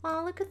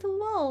 Oh, look at the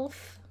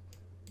wolf.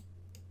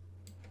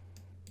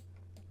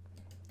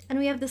 And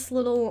we have this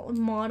little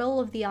model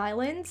of the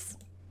islands.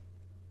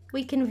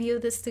 We can view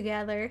this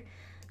together.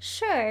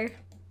 Sure.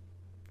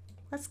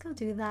 Let's go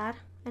do that.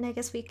 And I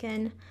guess we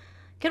can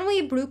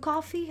we brew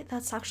coffee?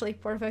 That's actually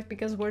perfect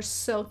because we're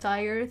so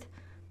tired.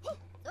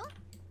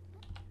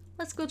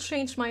 Let's go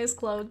change Maya's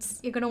clothes.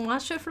 You're gonna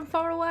watch it from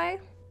far away?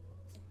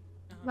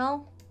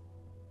 Well,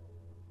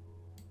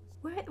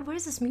 where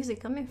is this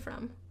music coming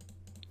from?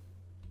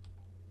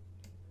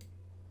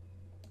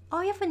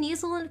 Oh, you have an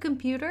easel and a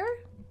computer?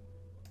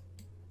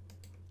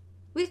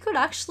 We could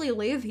actually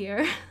live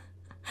here.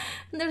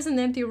 And there's an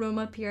empty room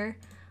up here.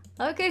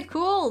 Okay,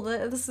 cool.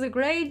 This is a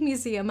great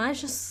museum. I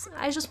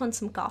just want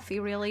some coffee,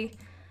 really.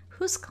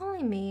 Who's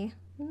calling me?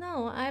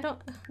 No, I don't...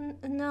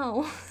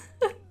 No.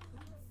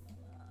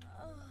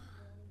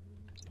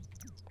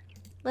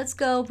 Let's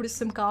go brew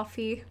some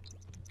coffee.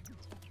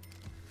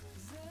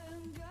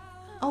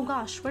 Oh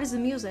gosh, what is the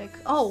music?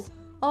 Oh,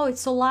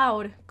 it's so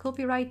loud.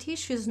 Copyright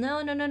issues.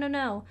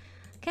 No.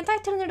 Can't I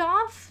turn it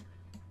off?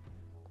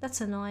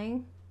 That's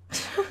annoying.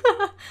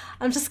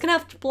 I'm just gonna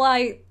have to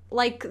play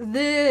like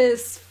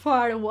this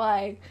far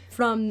away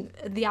from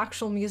the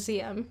actual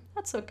museum.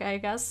 That's okay, I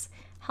guess.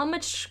 How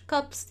much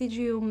cups did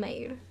you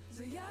make?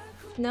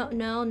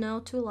 No,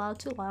 too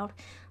loud.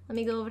 Let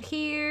me go over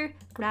here,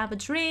 grab a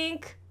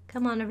drink.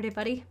 Come on,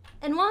 everybody.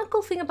 And one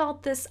cool thing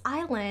about this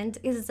island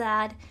is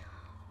that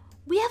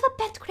we have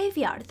a pet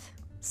graveyard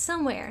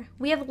somewhere.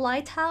 We have a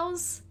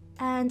lighthouse,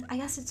 and I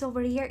guess it's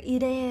over here.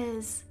 It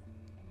is.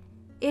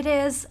 It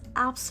is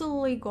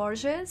absolutely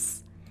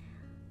gorgeous.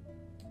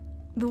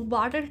 The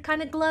water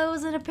kind of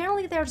glows, and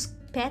apparently there's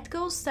pet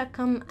ghosts that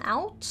come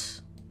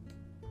out.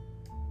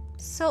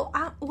 So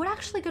we're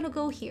actually gonna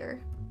go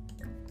here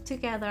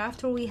together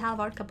after we have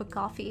our cup of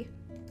coffee.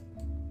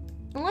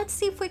 And let's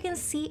see if we can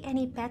see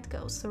any pet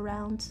ghosts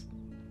around.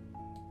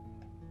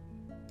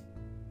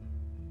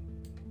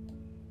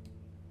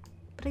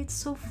 But it's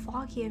so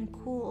foggy and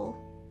cool.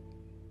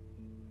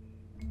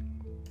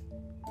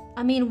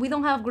 I mean, we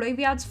don't have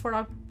graveyards for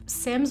our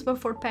Sims, but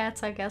for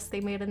pets, I guess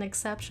they made an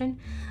exception.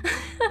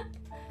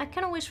 I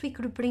kind of wish we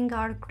could bring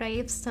our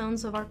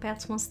gravestones of our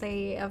pets once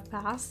they have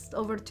passed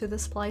over to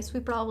this place.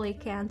 We probably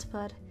can't,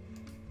 but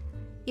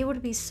it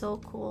would be so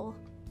cool.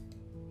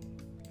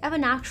 Have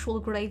an actual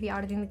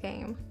graveyard in the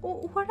game.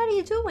 What are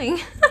you doing?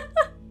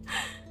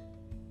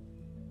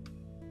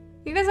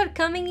 You guys are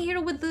coming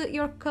here with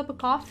your cup of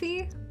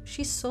coffee?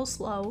 She's so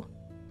slow.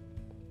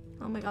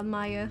 Oh my god,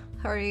 Maya,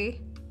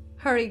 hurry.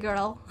 Hurry,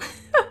 girl.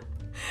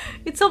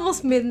 It's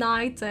almost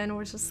midnight and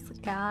we're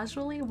just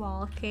casually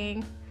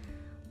walking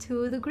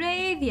to the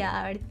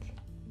graveyard.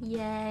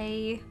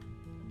 Yay.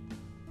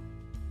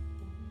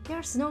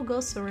 There's no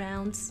ghosts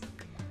around.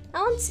 I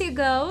don't see a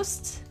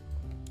ghost.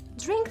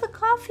 Drink the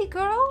coffee,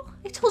 girl.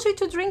 I told you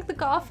to drink the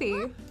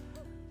coffee.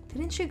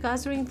 Didn't you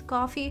guys drink the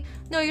coffee?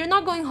 No, you're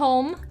not going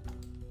home.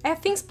 I have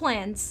things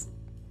planned.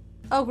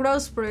 Oh,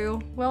 gross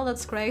brew. Well,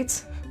 that's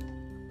great.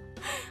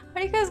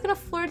 Are you guys gonna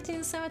flirt in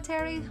the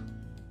cemetery?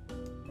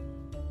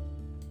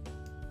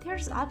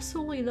 There's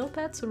absolutely no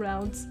pets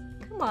around.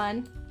 Come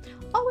on.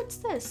 Oh, what's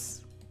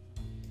this?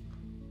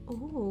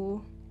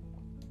 Ooh.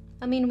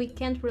 I mean, we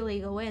can't really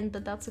go in,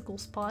 but that's a cool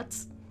spot.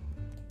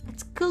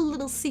 It's cool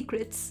little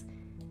secrets.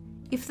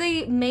 If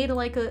they made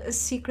like a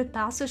secret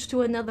passage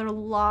to another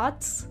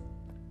lot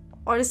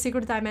or a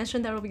secret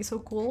dimension, that would be so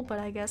cool, but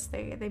I guess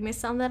they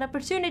missed on that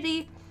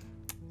opportunity.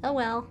 Oh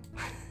well.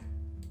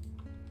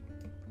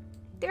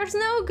 There's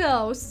no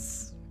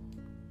ghosts.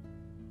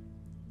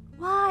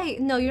 Why?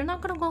 No, you're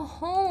not gonna go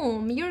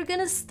home. You're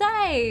gonna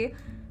stay.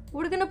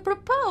 We're gonna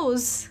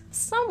propose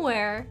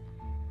somewhere.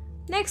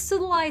 Next to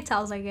the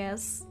lighthouse, I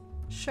guess.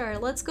 Sure,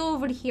 let's go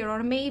over here,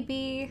 or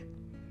maybe...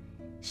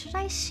 Should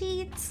I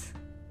cheat?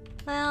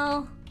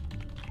 Well...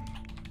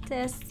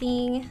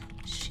 Testing...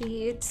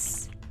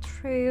 Cheats...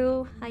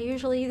 True. I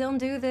usually don't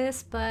do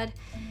this, but...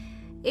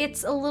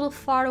 It's a little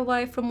far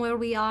away from where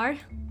we are.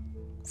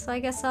 So I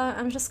guess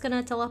I'm just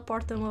gonna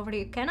teleport them over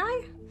here. Can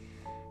I?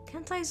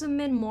 Can't I zoom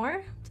in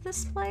more to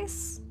this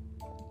place?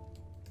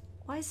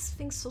 Why is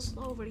things so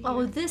slow over here?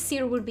 Oh, this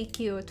here would be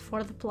cute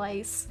for the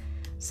place.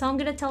 So I'm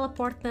gonna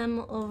teleport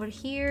them over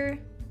here.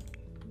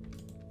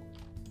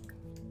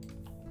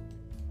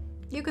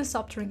 You can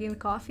stop drinking the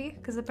coffee,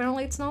 because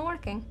apparently it's not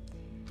working.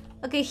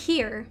 Okay,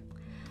 here.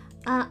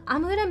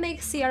 I'm gonna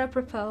make Sierra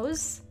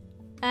propose.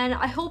 And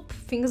I hope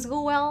things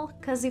go well,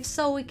 because if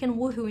so, we can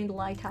woohoo in the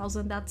lighthouse,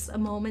 and that's a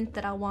moment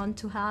that I want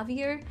to have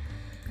here.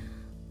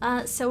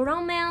 So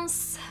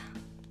romance.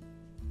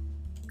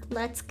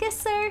 Let's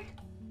kiss her.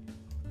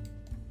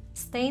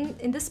 Stay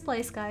in this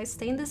place, guys.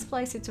 Stay in this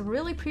place. It's a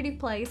really pretty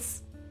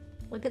place.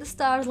 Look at the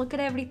stars. Look at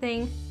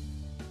everything.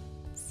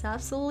 It's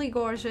absolutely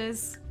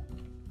gorgeous.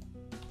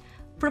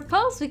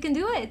 propose, we can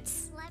do it.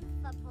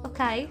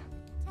 Okay.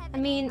 I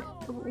mean,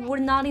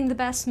 we're not in the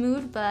best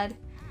mood, but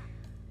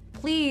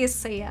please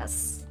say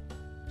yes.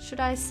 Should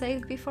I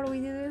save before we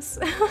do this?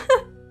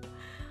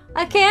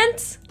 I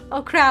can't?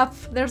 Oh crap,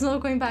 there's no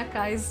going back,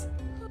 guys.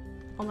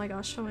 Oh my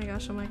gosh, oh my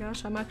gosh, oh my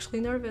gosh, I'm actually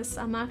nervous.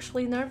 I'm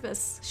actually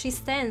nervous. She's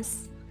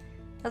tense.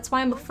 That's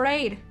why I'm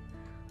afraid.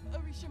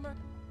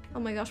 Oh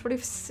my gosh, what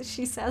if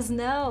she says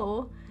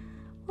no?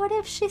 What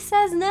if she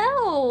says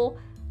no?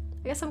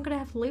 I guess I'm gonna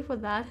have to live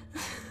with that.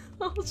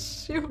 Oh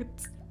shoot.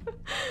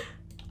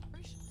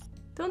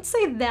 Don't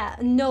say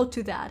that, no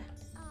to that.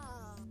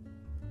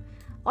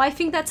 Oh, I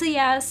think that's a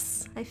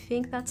yes. I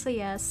think that's a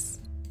yes.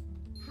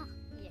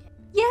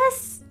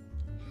 Yes!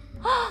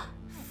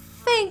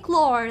 Thank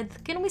Lord!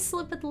 Can we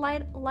sleep at the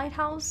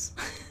lighthouse?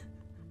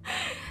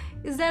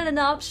 Is that an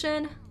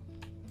option?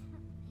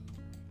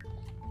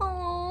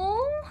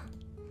 Oh,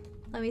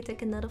 let me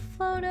take another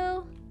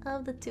photo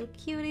of the two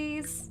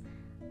cuties.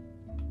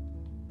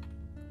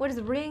 Where's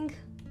the ring?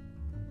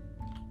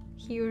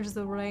 Here's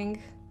the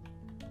ring.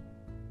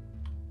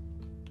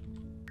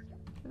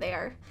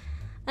 There.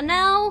 And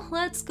now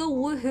let's go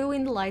woohoo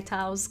in the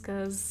lighthouse,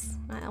 because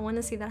I want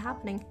to see that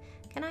happening.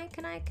 Can I?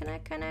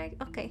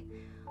 Okay.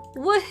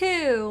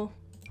 Woohoo!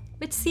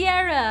 With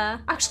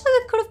Sierra! Actually,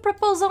 we could have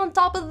proposed on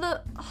top of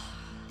the... Oh,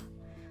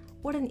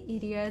 what an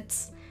idiot.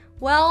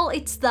 Well,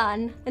 it's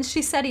done. And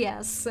she said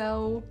yes,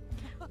 so...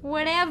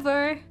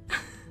 Whatever.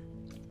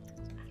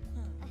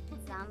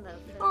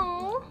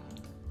 Oh,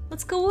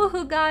 let's go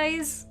woohoo,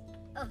 guys!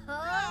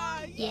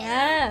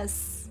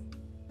 Yes!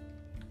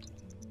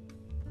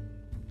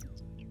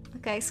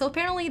 Okay, so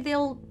apparently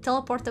they'll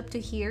teleport up to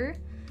here.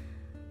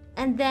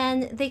 And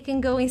then they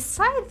can go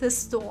inside the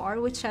store,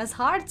 which has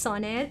hearts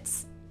on it.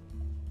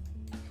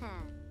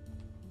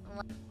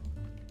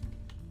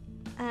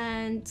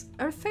 And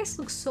her face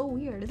looks so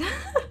weird.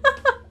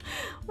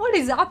 What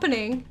is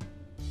happening?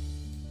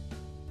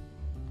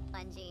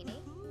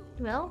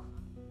 Well,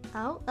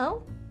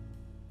 oh.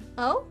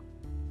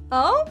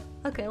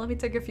 Okay, let me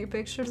take a few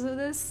pictures of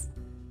this.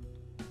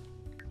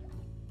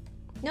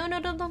 No,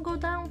 don't go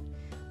down.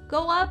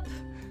 Go up.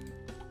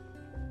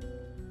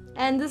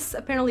 And this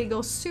apparently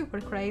goes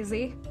super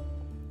crazy,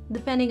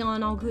 depending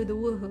on how good the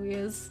woohoo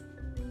is.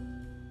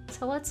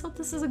 So let's hope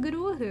this is a good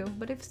woohoo,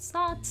 but if it's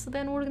not,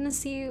 then we're gonna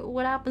see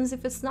what happens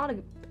if it's not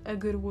a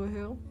good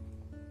woohoo.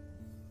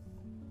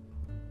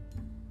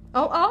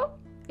 Oh,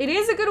 it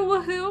is a good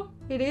woohoo!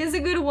 It is a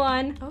good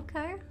one!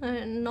 Okay,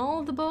 and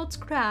all the boats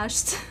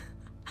crashed.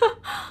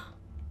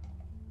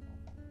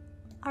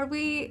 Are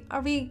we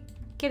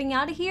getting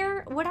out of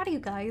here? What are you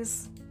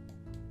guys?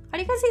 Are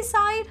you guys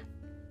inside?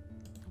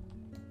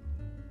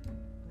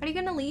 Are you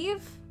gonna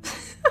leave?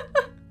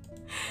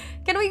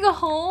 Can we go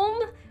home?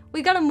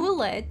 We got a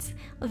mullet.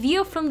 A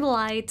view from the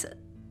light.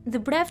 The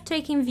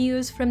breathtaking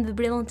views from the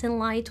Brindleton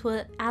light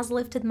has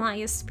lifted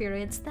my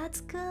spirits. That's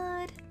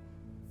good.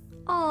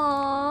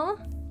 Aww.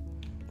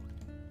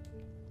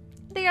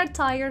 They are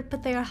tired,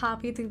 but they are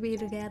happy to be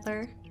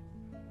together.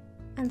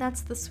 And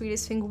that's the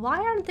sweetest thing. Why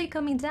aren't they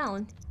coming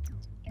down?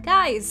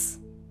 Guys!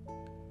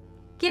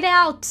 Get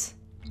out!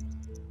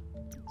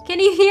 Can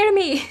you hear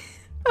me?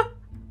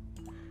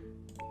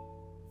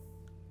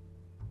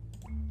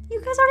 You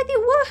guys already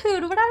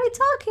woohooed! What are you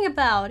talking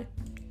about?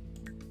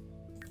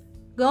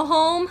 Go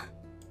home!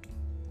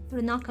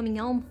 You're not coming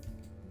home.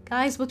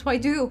 Guys, what do I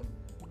do?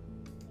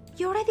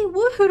 You already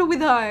woohooed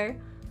with her!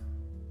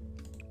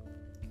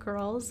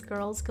 Girls,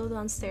 go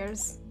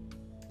downstairs.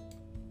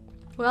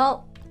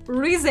 Well,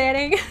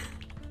 resetting.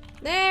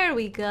 There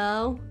we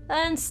go.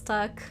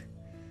 Unstuck.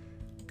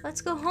 Let's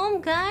go home,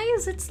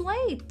 guys. It's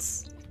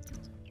late.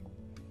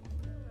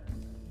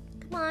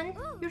 Come on,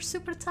 you're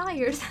super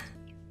tired.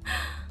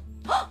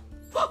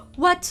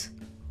 What?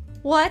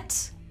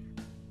 What?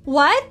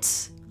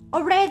 What?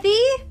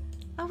 Already?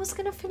 I was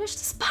gonna finish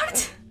this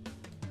part.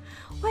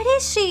 Where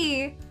is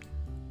she?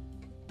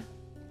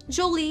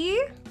 Jolie?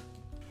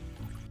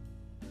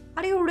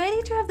 Are you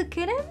ready to have the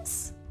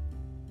kittens?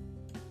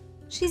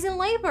 She's in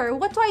labor.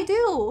 What do I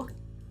do?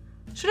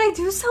 Should I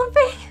do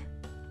something?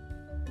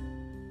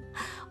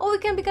 Oh, we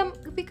can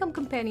become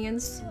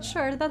companions.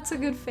 Sure, that's a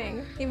good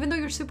thing. Even though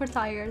you're super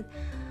tired.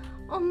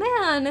 Oh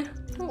man,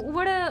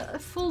 what a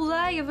full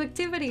day of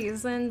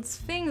activities and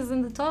things,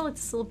 and the toilet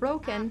is still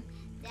broken.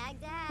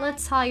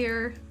 Let's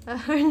hire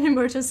an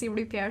emergency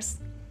repairs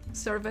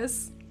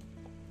service.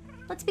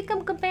 Let's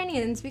become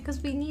companions because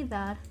we need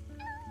that.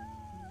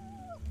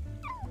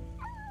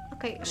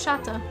 Okay,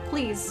 Shata,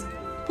 please.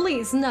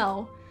 Please,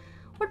 no.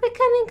 We're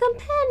becoming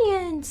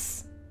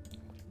companions!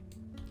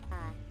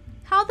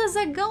 How does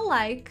that go,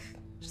 like?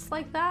 Just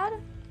like that?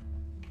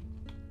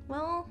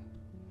 Well...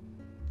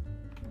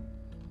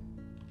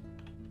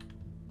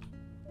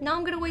 Now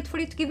I'm gonna wait for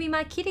you to give me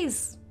my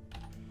kitties.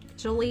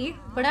 Jolie,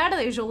 where are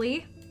they,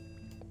 Jolie?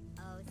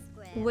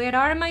 Where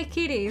are my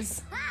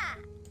kitties?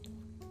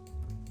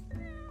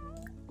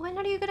 When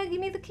are you gonna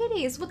give me the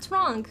kitties? What's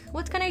wrong?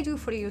 What can I do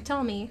for you?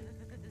 Tell me.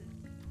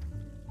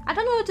 I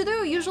don't know what to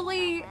do.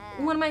 Usually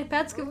when my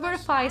pets give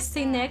birth, I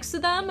stay next to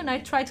them and I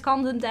try to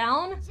calm them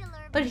down.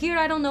 But here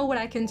I don't know what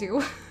I can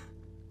do.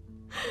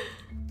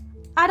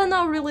 I don't know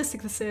how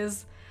realistic this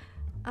is.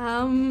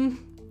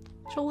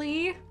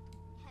 Jolie,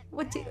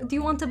 what do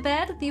you want a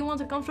bed? Do you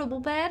want a comfortable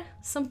bed?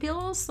 Some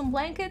pillows, some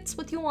blankets?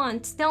 What do you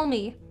want? Tell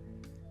me.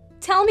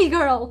 Tell me,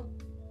 girl.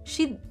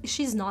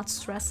 She's not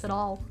stressed at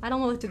all. I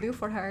don't know what to do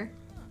for her.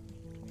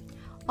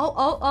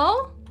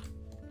 Oh.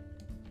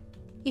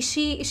 Is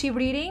she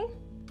breathing?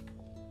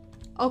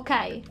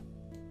 Okay.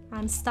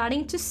 I'm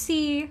starting to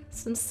see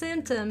some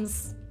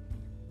symptoms.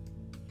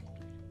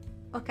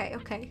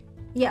 Okay.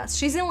 Yes,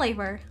 she's in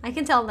labor. I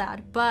can tell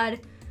that, but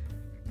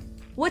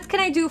what can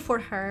I do for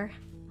her?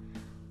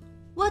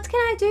 What can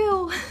I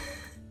do?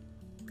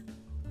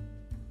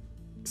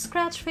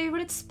 Scratch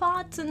favorite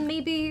spot and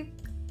maybe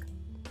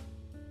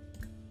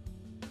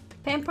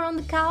pamper on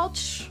the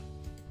couch?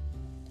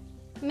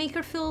 Make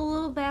her feel a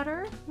little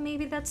better?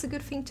 Maybe that's a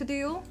good thing to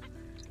do.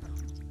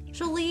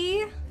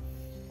 Jolie?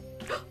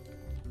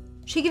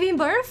 She giving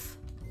birth?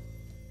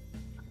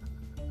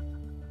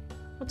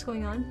 What's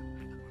going on?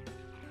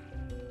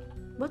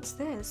 What's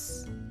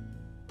this?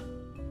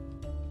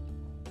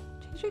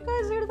 Did you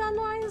guys hear that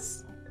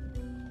noise?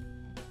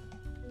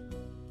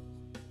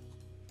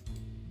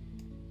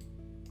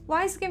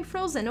 Why is the game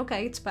frozen?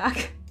 Okay, it's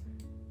back.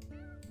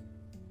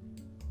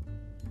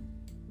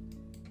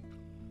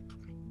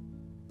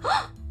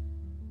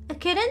 A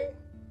kitten?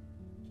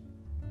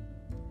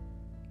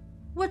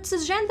 What's the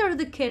gender of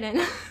the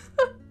kitten?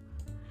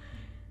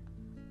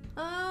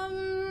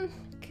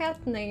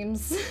 Cat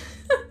names.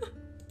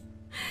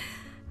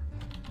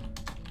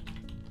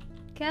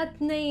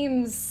 Cat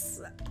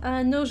names,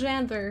 no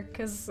gender,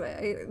 because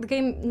the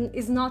game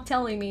is not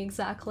telling me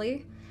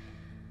exactly.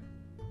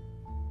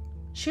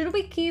 Should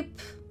we keep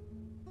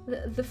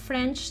the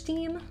French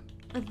team?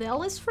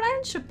 Adele is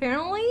French,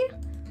 apparently.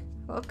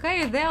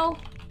 Okay, Adele.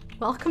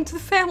 Welcome to the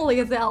family,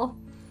 Adele.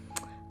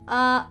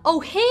 Oh,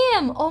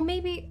 him! Oh,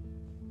 maybe...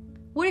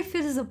 What if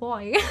it is a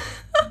boy?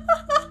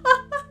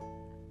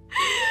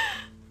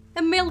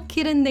 A male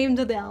kitten named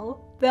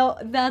Adele. Well,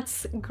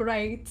 that's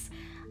great.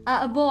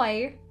 A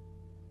boy.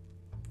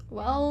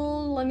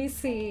 Well, let me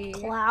see.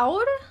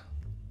 Cloud?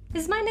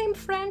 Is my name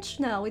French?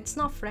 No, it's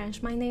not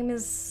French. My name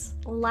is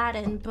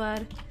Latin,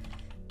 but...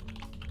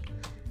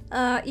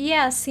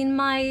 yes, in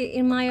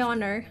my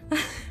honor.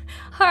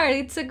 Heart,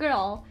 it's a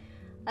girl.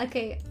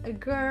 Okay, a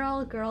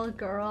girl.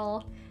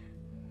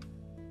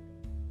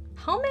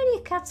 How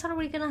many cats are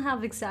we gonna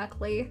have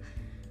exactly?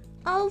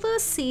 Oh,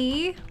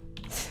 Lucy.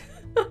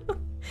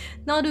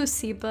 Not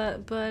Lucy,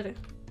 but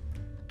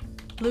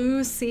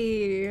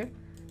Lucy.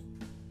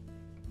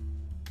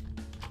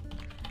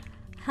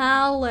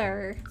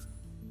 Howler.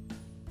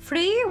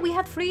 Free? We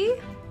had free?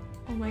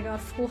 Oh my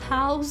god, full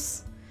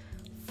house.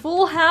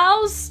 Full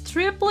house?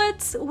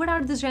 Triplets? What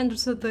are the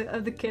genders of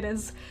the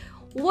kittens?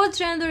 What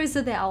gender is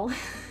Adele?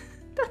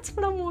 That's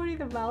what I'm worried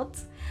about.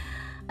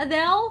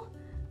 Adele?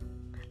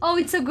 Oh,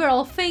 it's a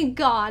girl, thank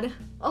god.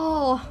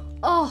 Oh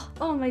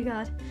my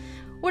god.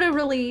 What a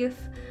relief.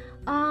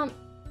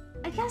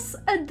 I guess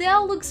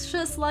Adele looks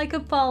just like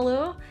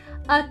Apollo.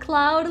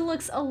 Cloud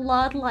looks a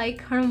lot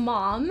like her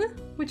mom,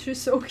 which is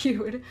so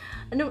cute.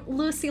 And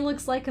Lucy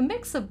looks like a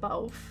mix of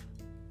both.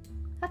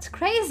 That's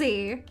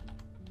crazy.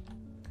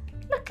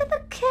 Look at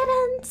the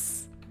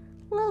kittens.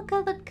 Look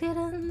at the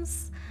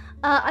kittens.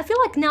 I feel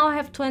like now I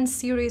have to end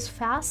series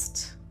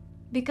fast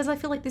because I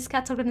feel like these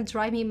cats are gonna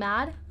drive me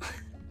mad.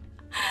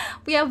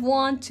 We have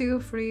 1, 2,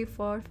 3,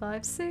 4,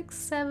 5, 6,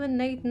 7,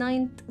 8,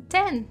 9,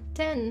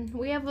 10.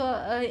 We have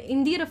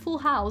indeed a full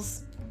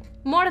house.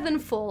 More than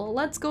full.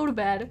 Let's go to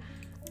bed.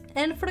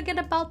 And forget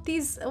about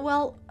these,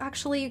 well,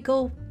 actually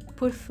go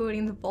put food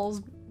in the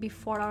bowls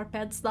before our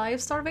pets die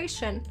of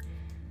starvation.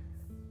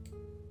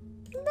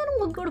 And then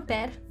we'll go to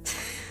bed.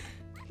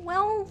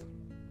 Well,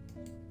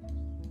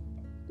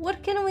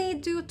 what can we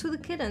do to the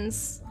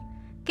kittens?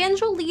 Can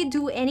Jolie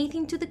do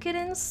anything to the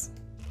kittens?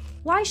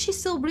 Why is she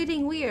still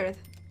breathing weird?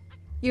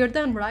 You're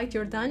done, right?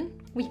 You're done?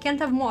 We can't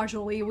have more,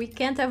 Jolie. We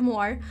can't have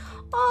more.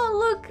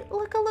 Oh,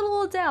 look a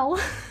little Adele.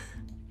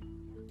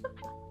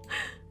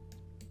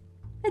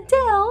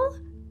 Adele?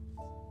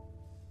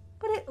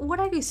 What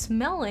are you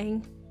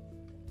smelling?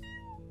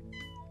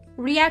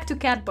 React to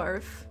cat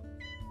birth.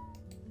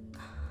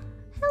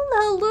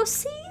 Hello,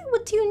 Lucy.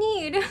 What do you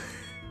need?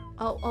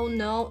 Oh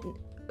no.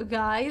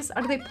 Guys,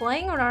 are they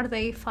playing or are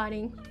they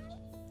fighting?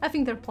 I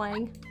think they're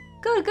playing.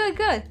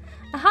 Good.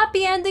 A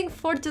happy ending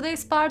for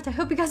today's part. I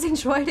hope you guys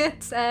enjoyed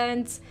it.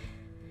 And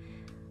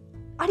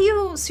are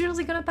you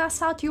seriously gonna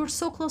pass out? You're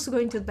so close to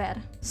going to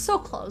bed. So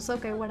close.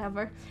 Okay,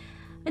 whatever.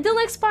 Until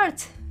next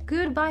part.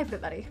 Goodbye,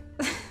 everybody.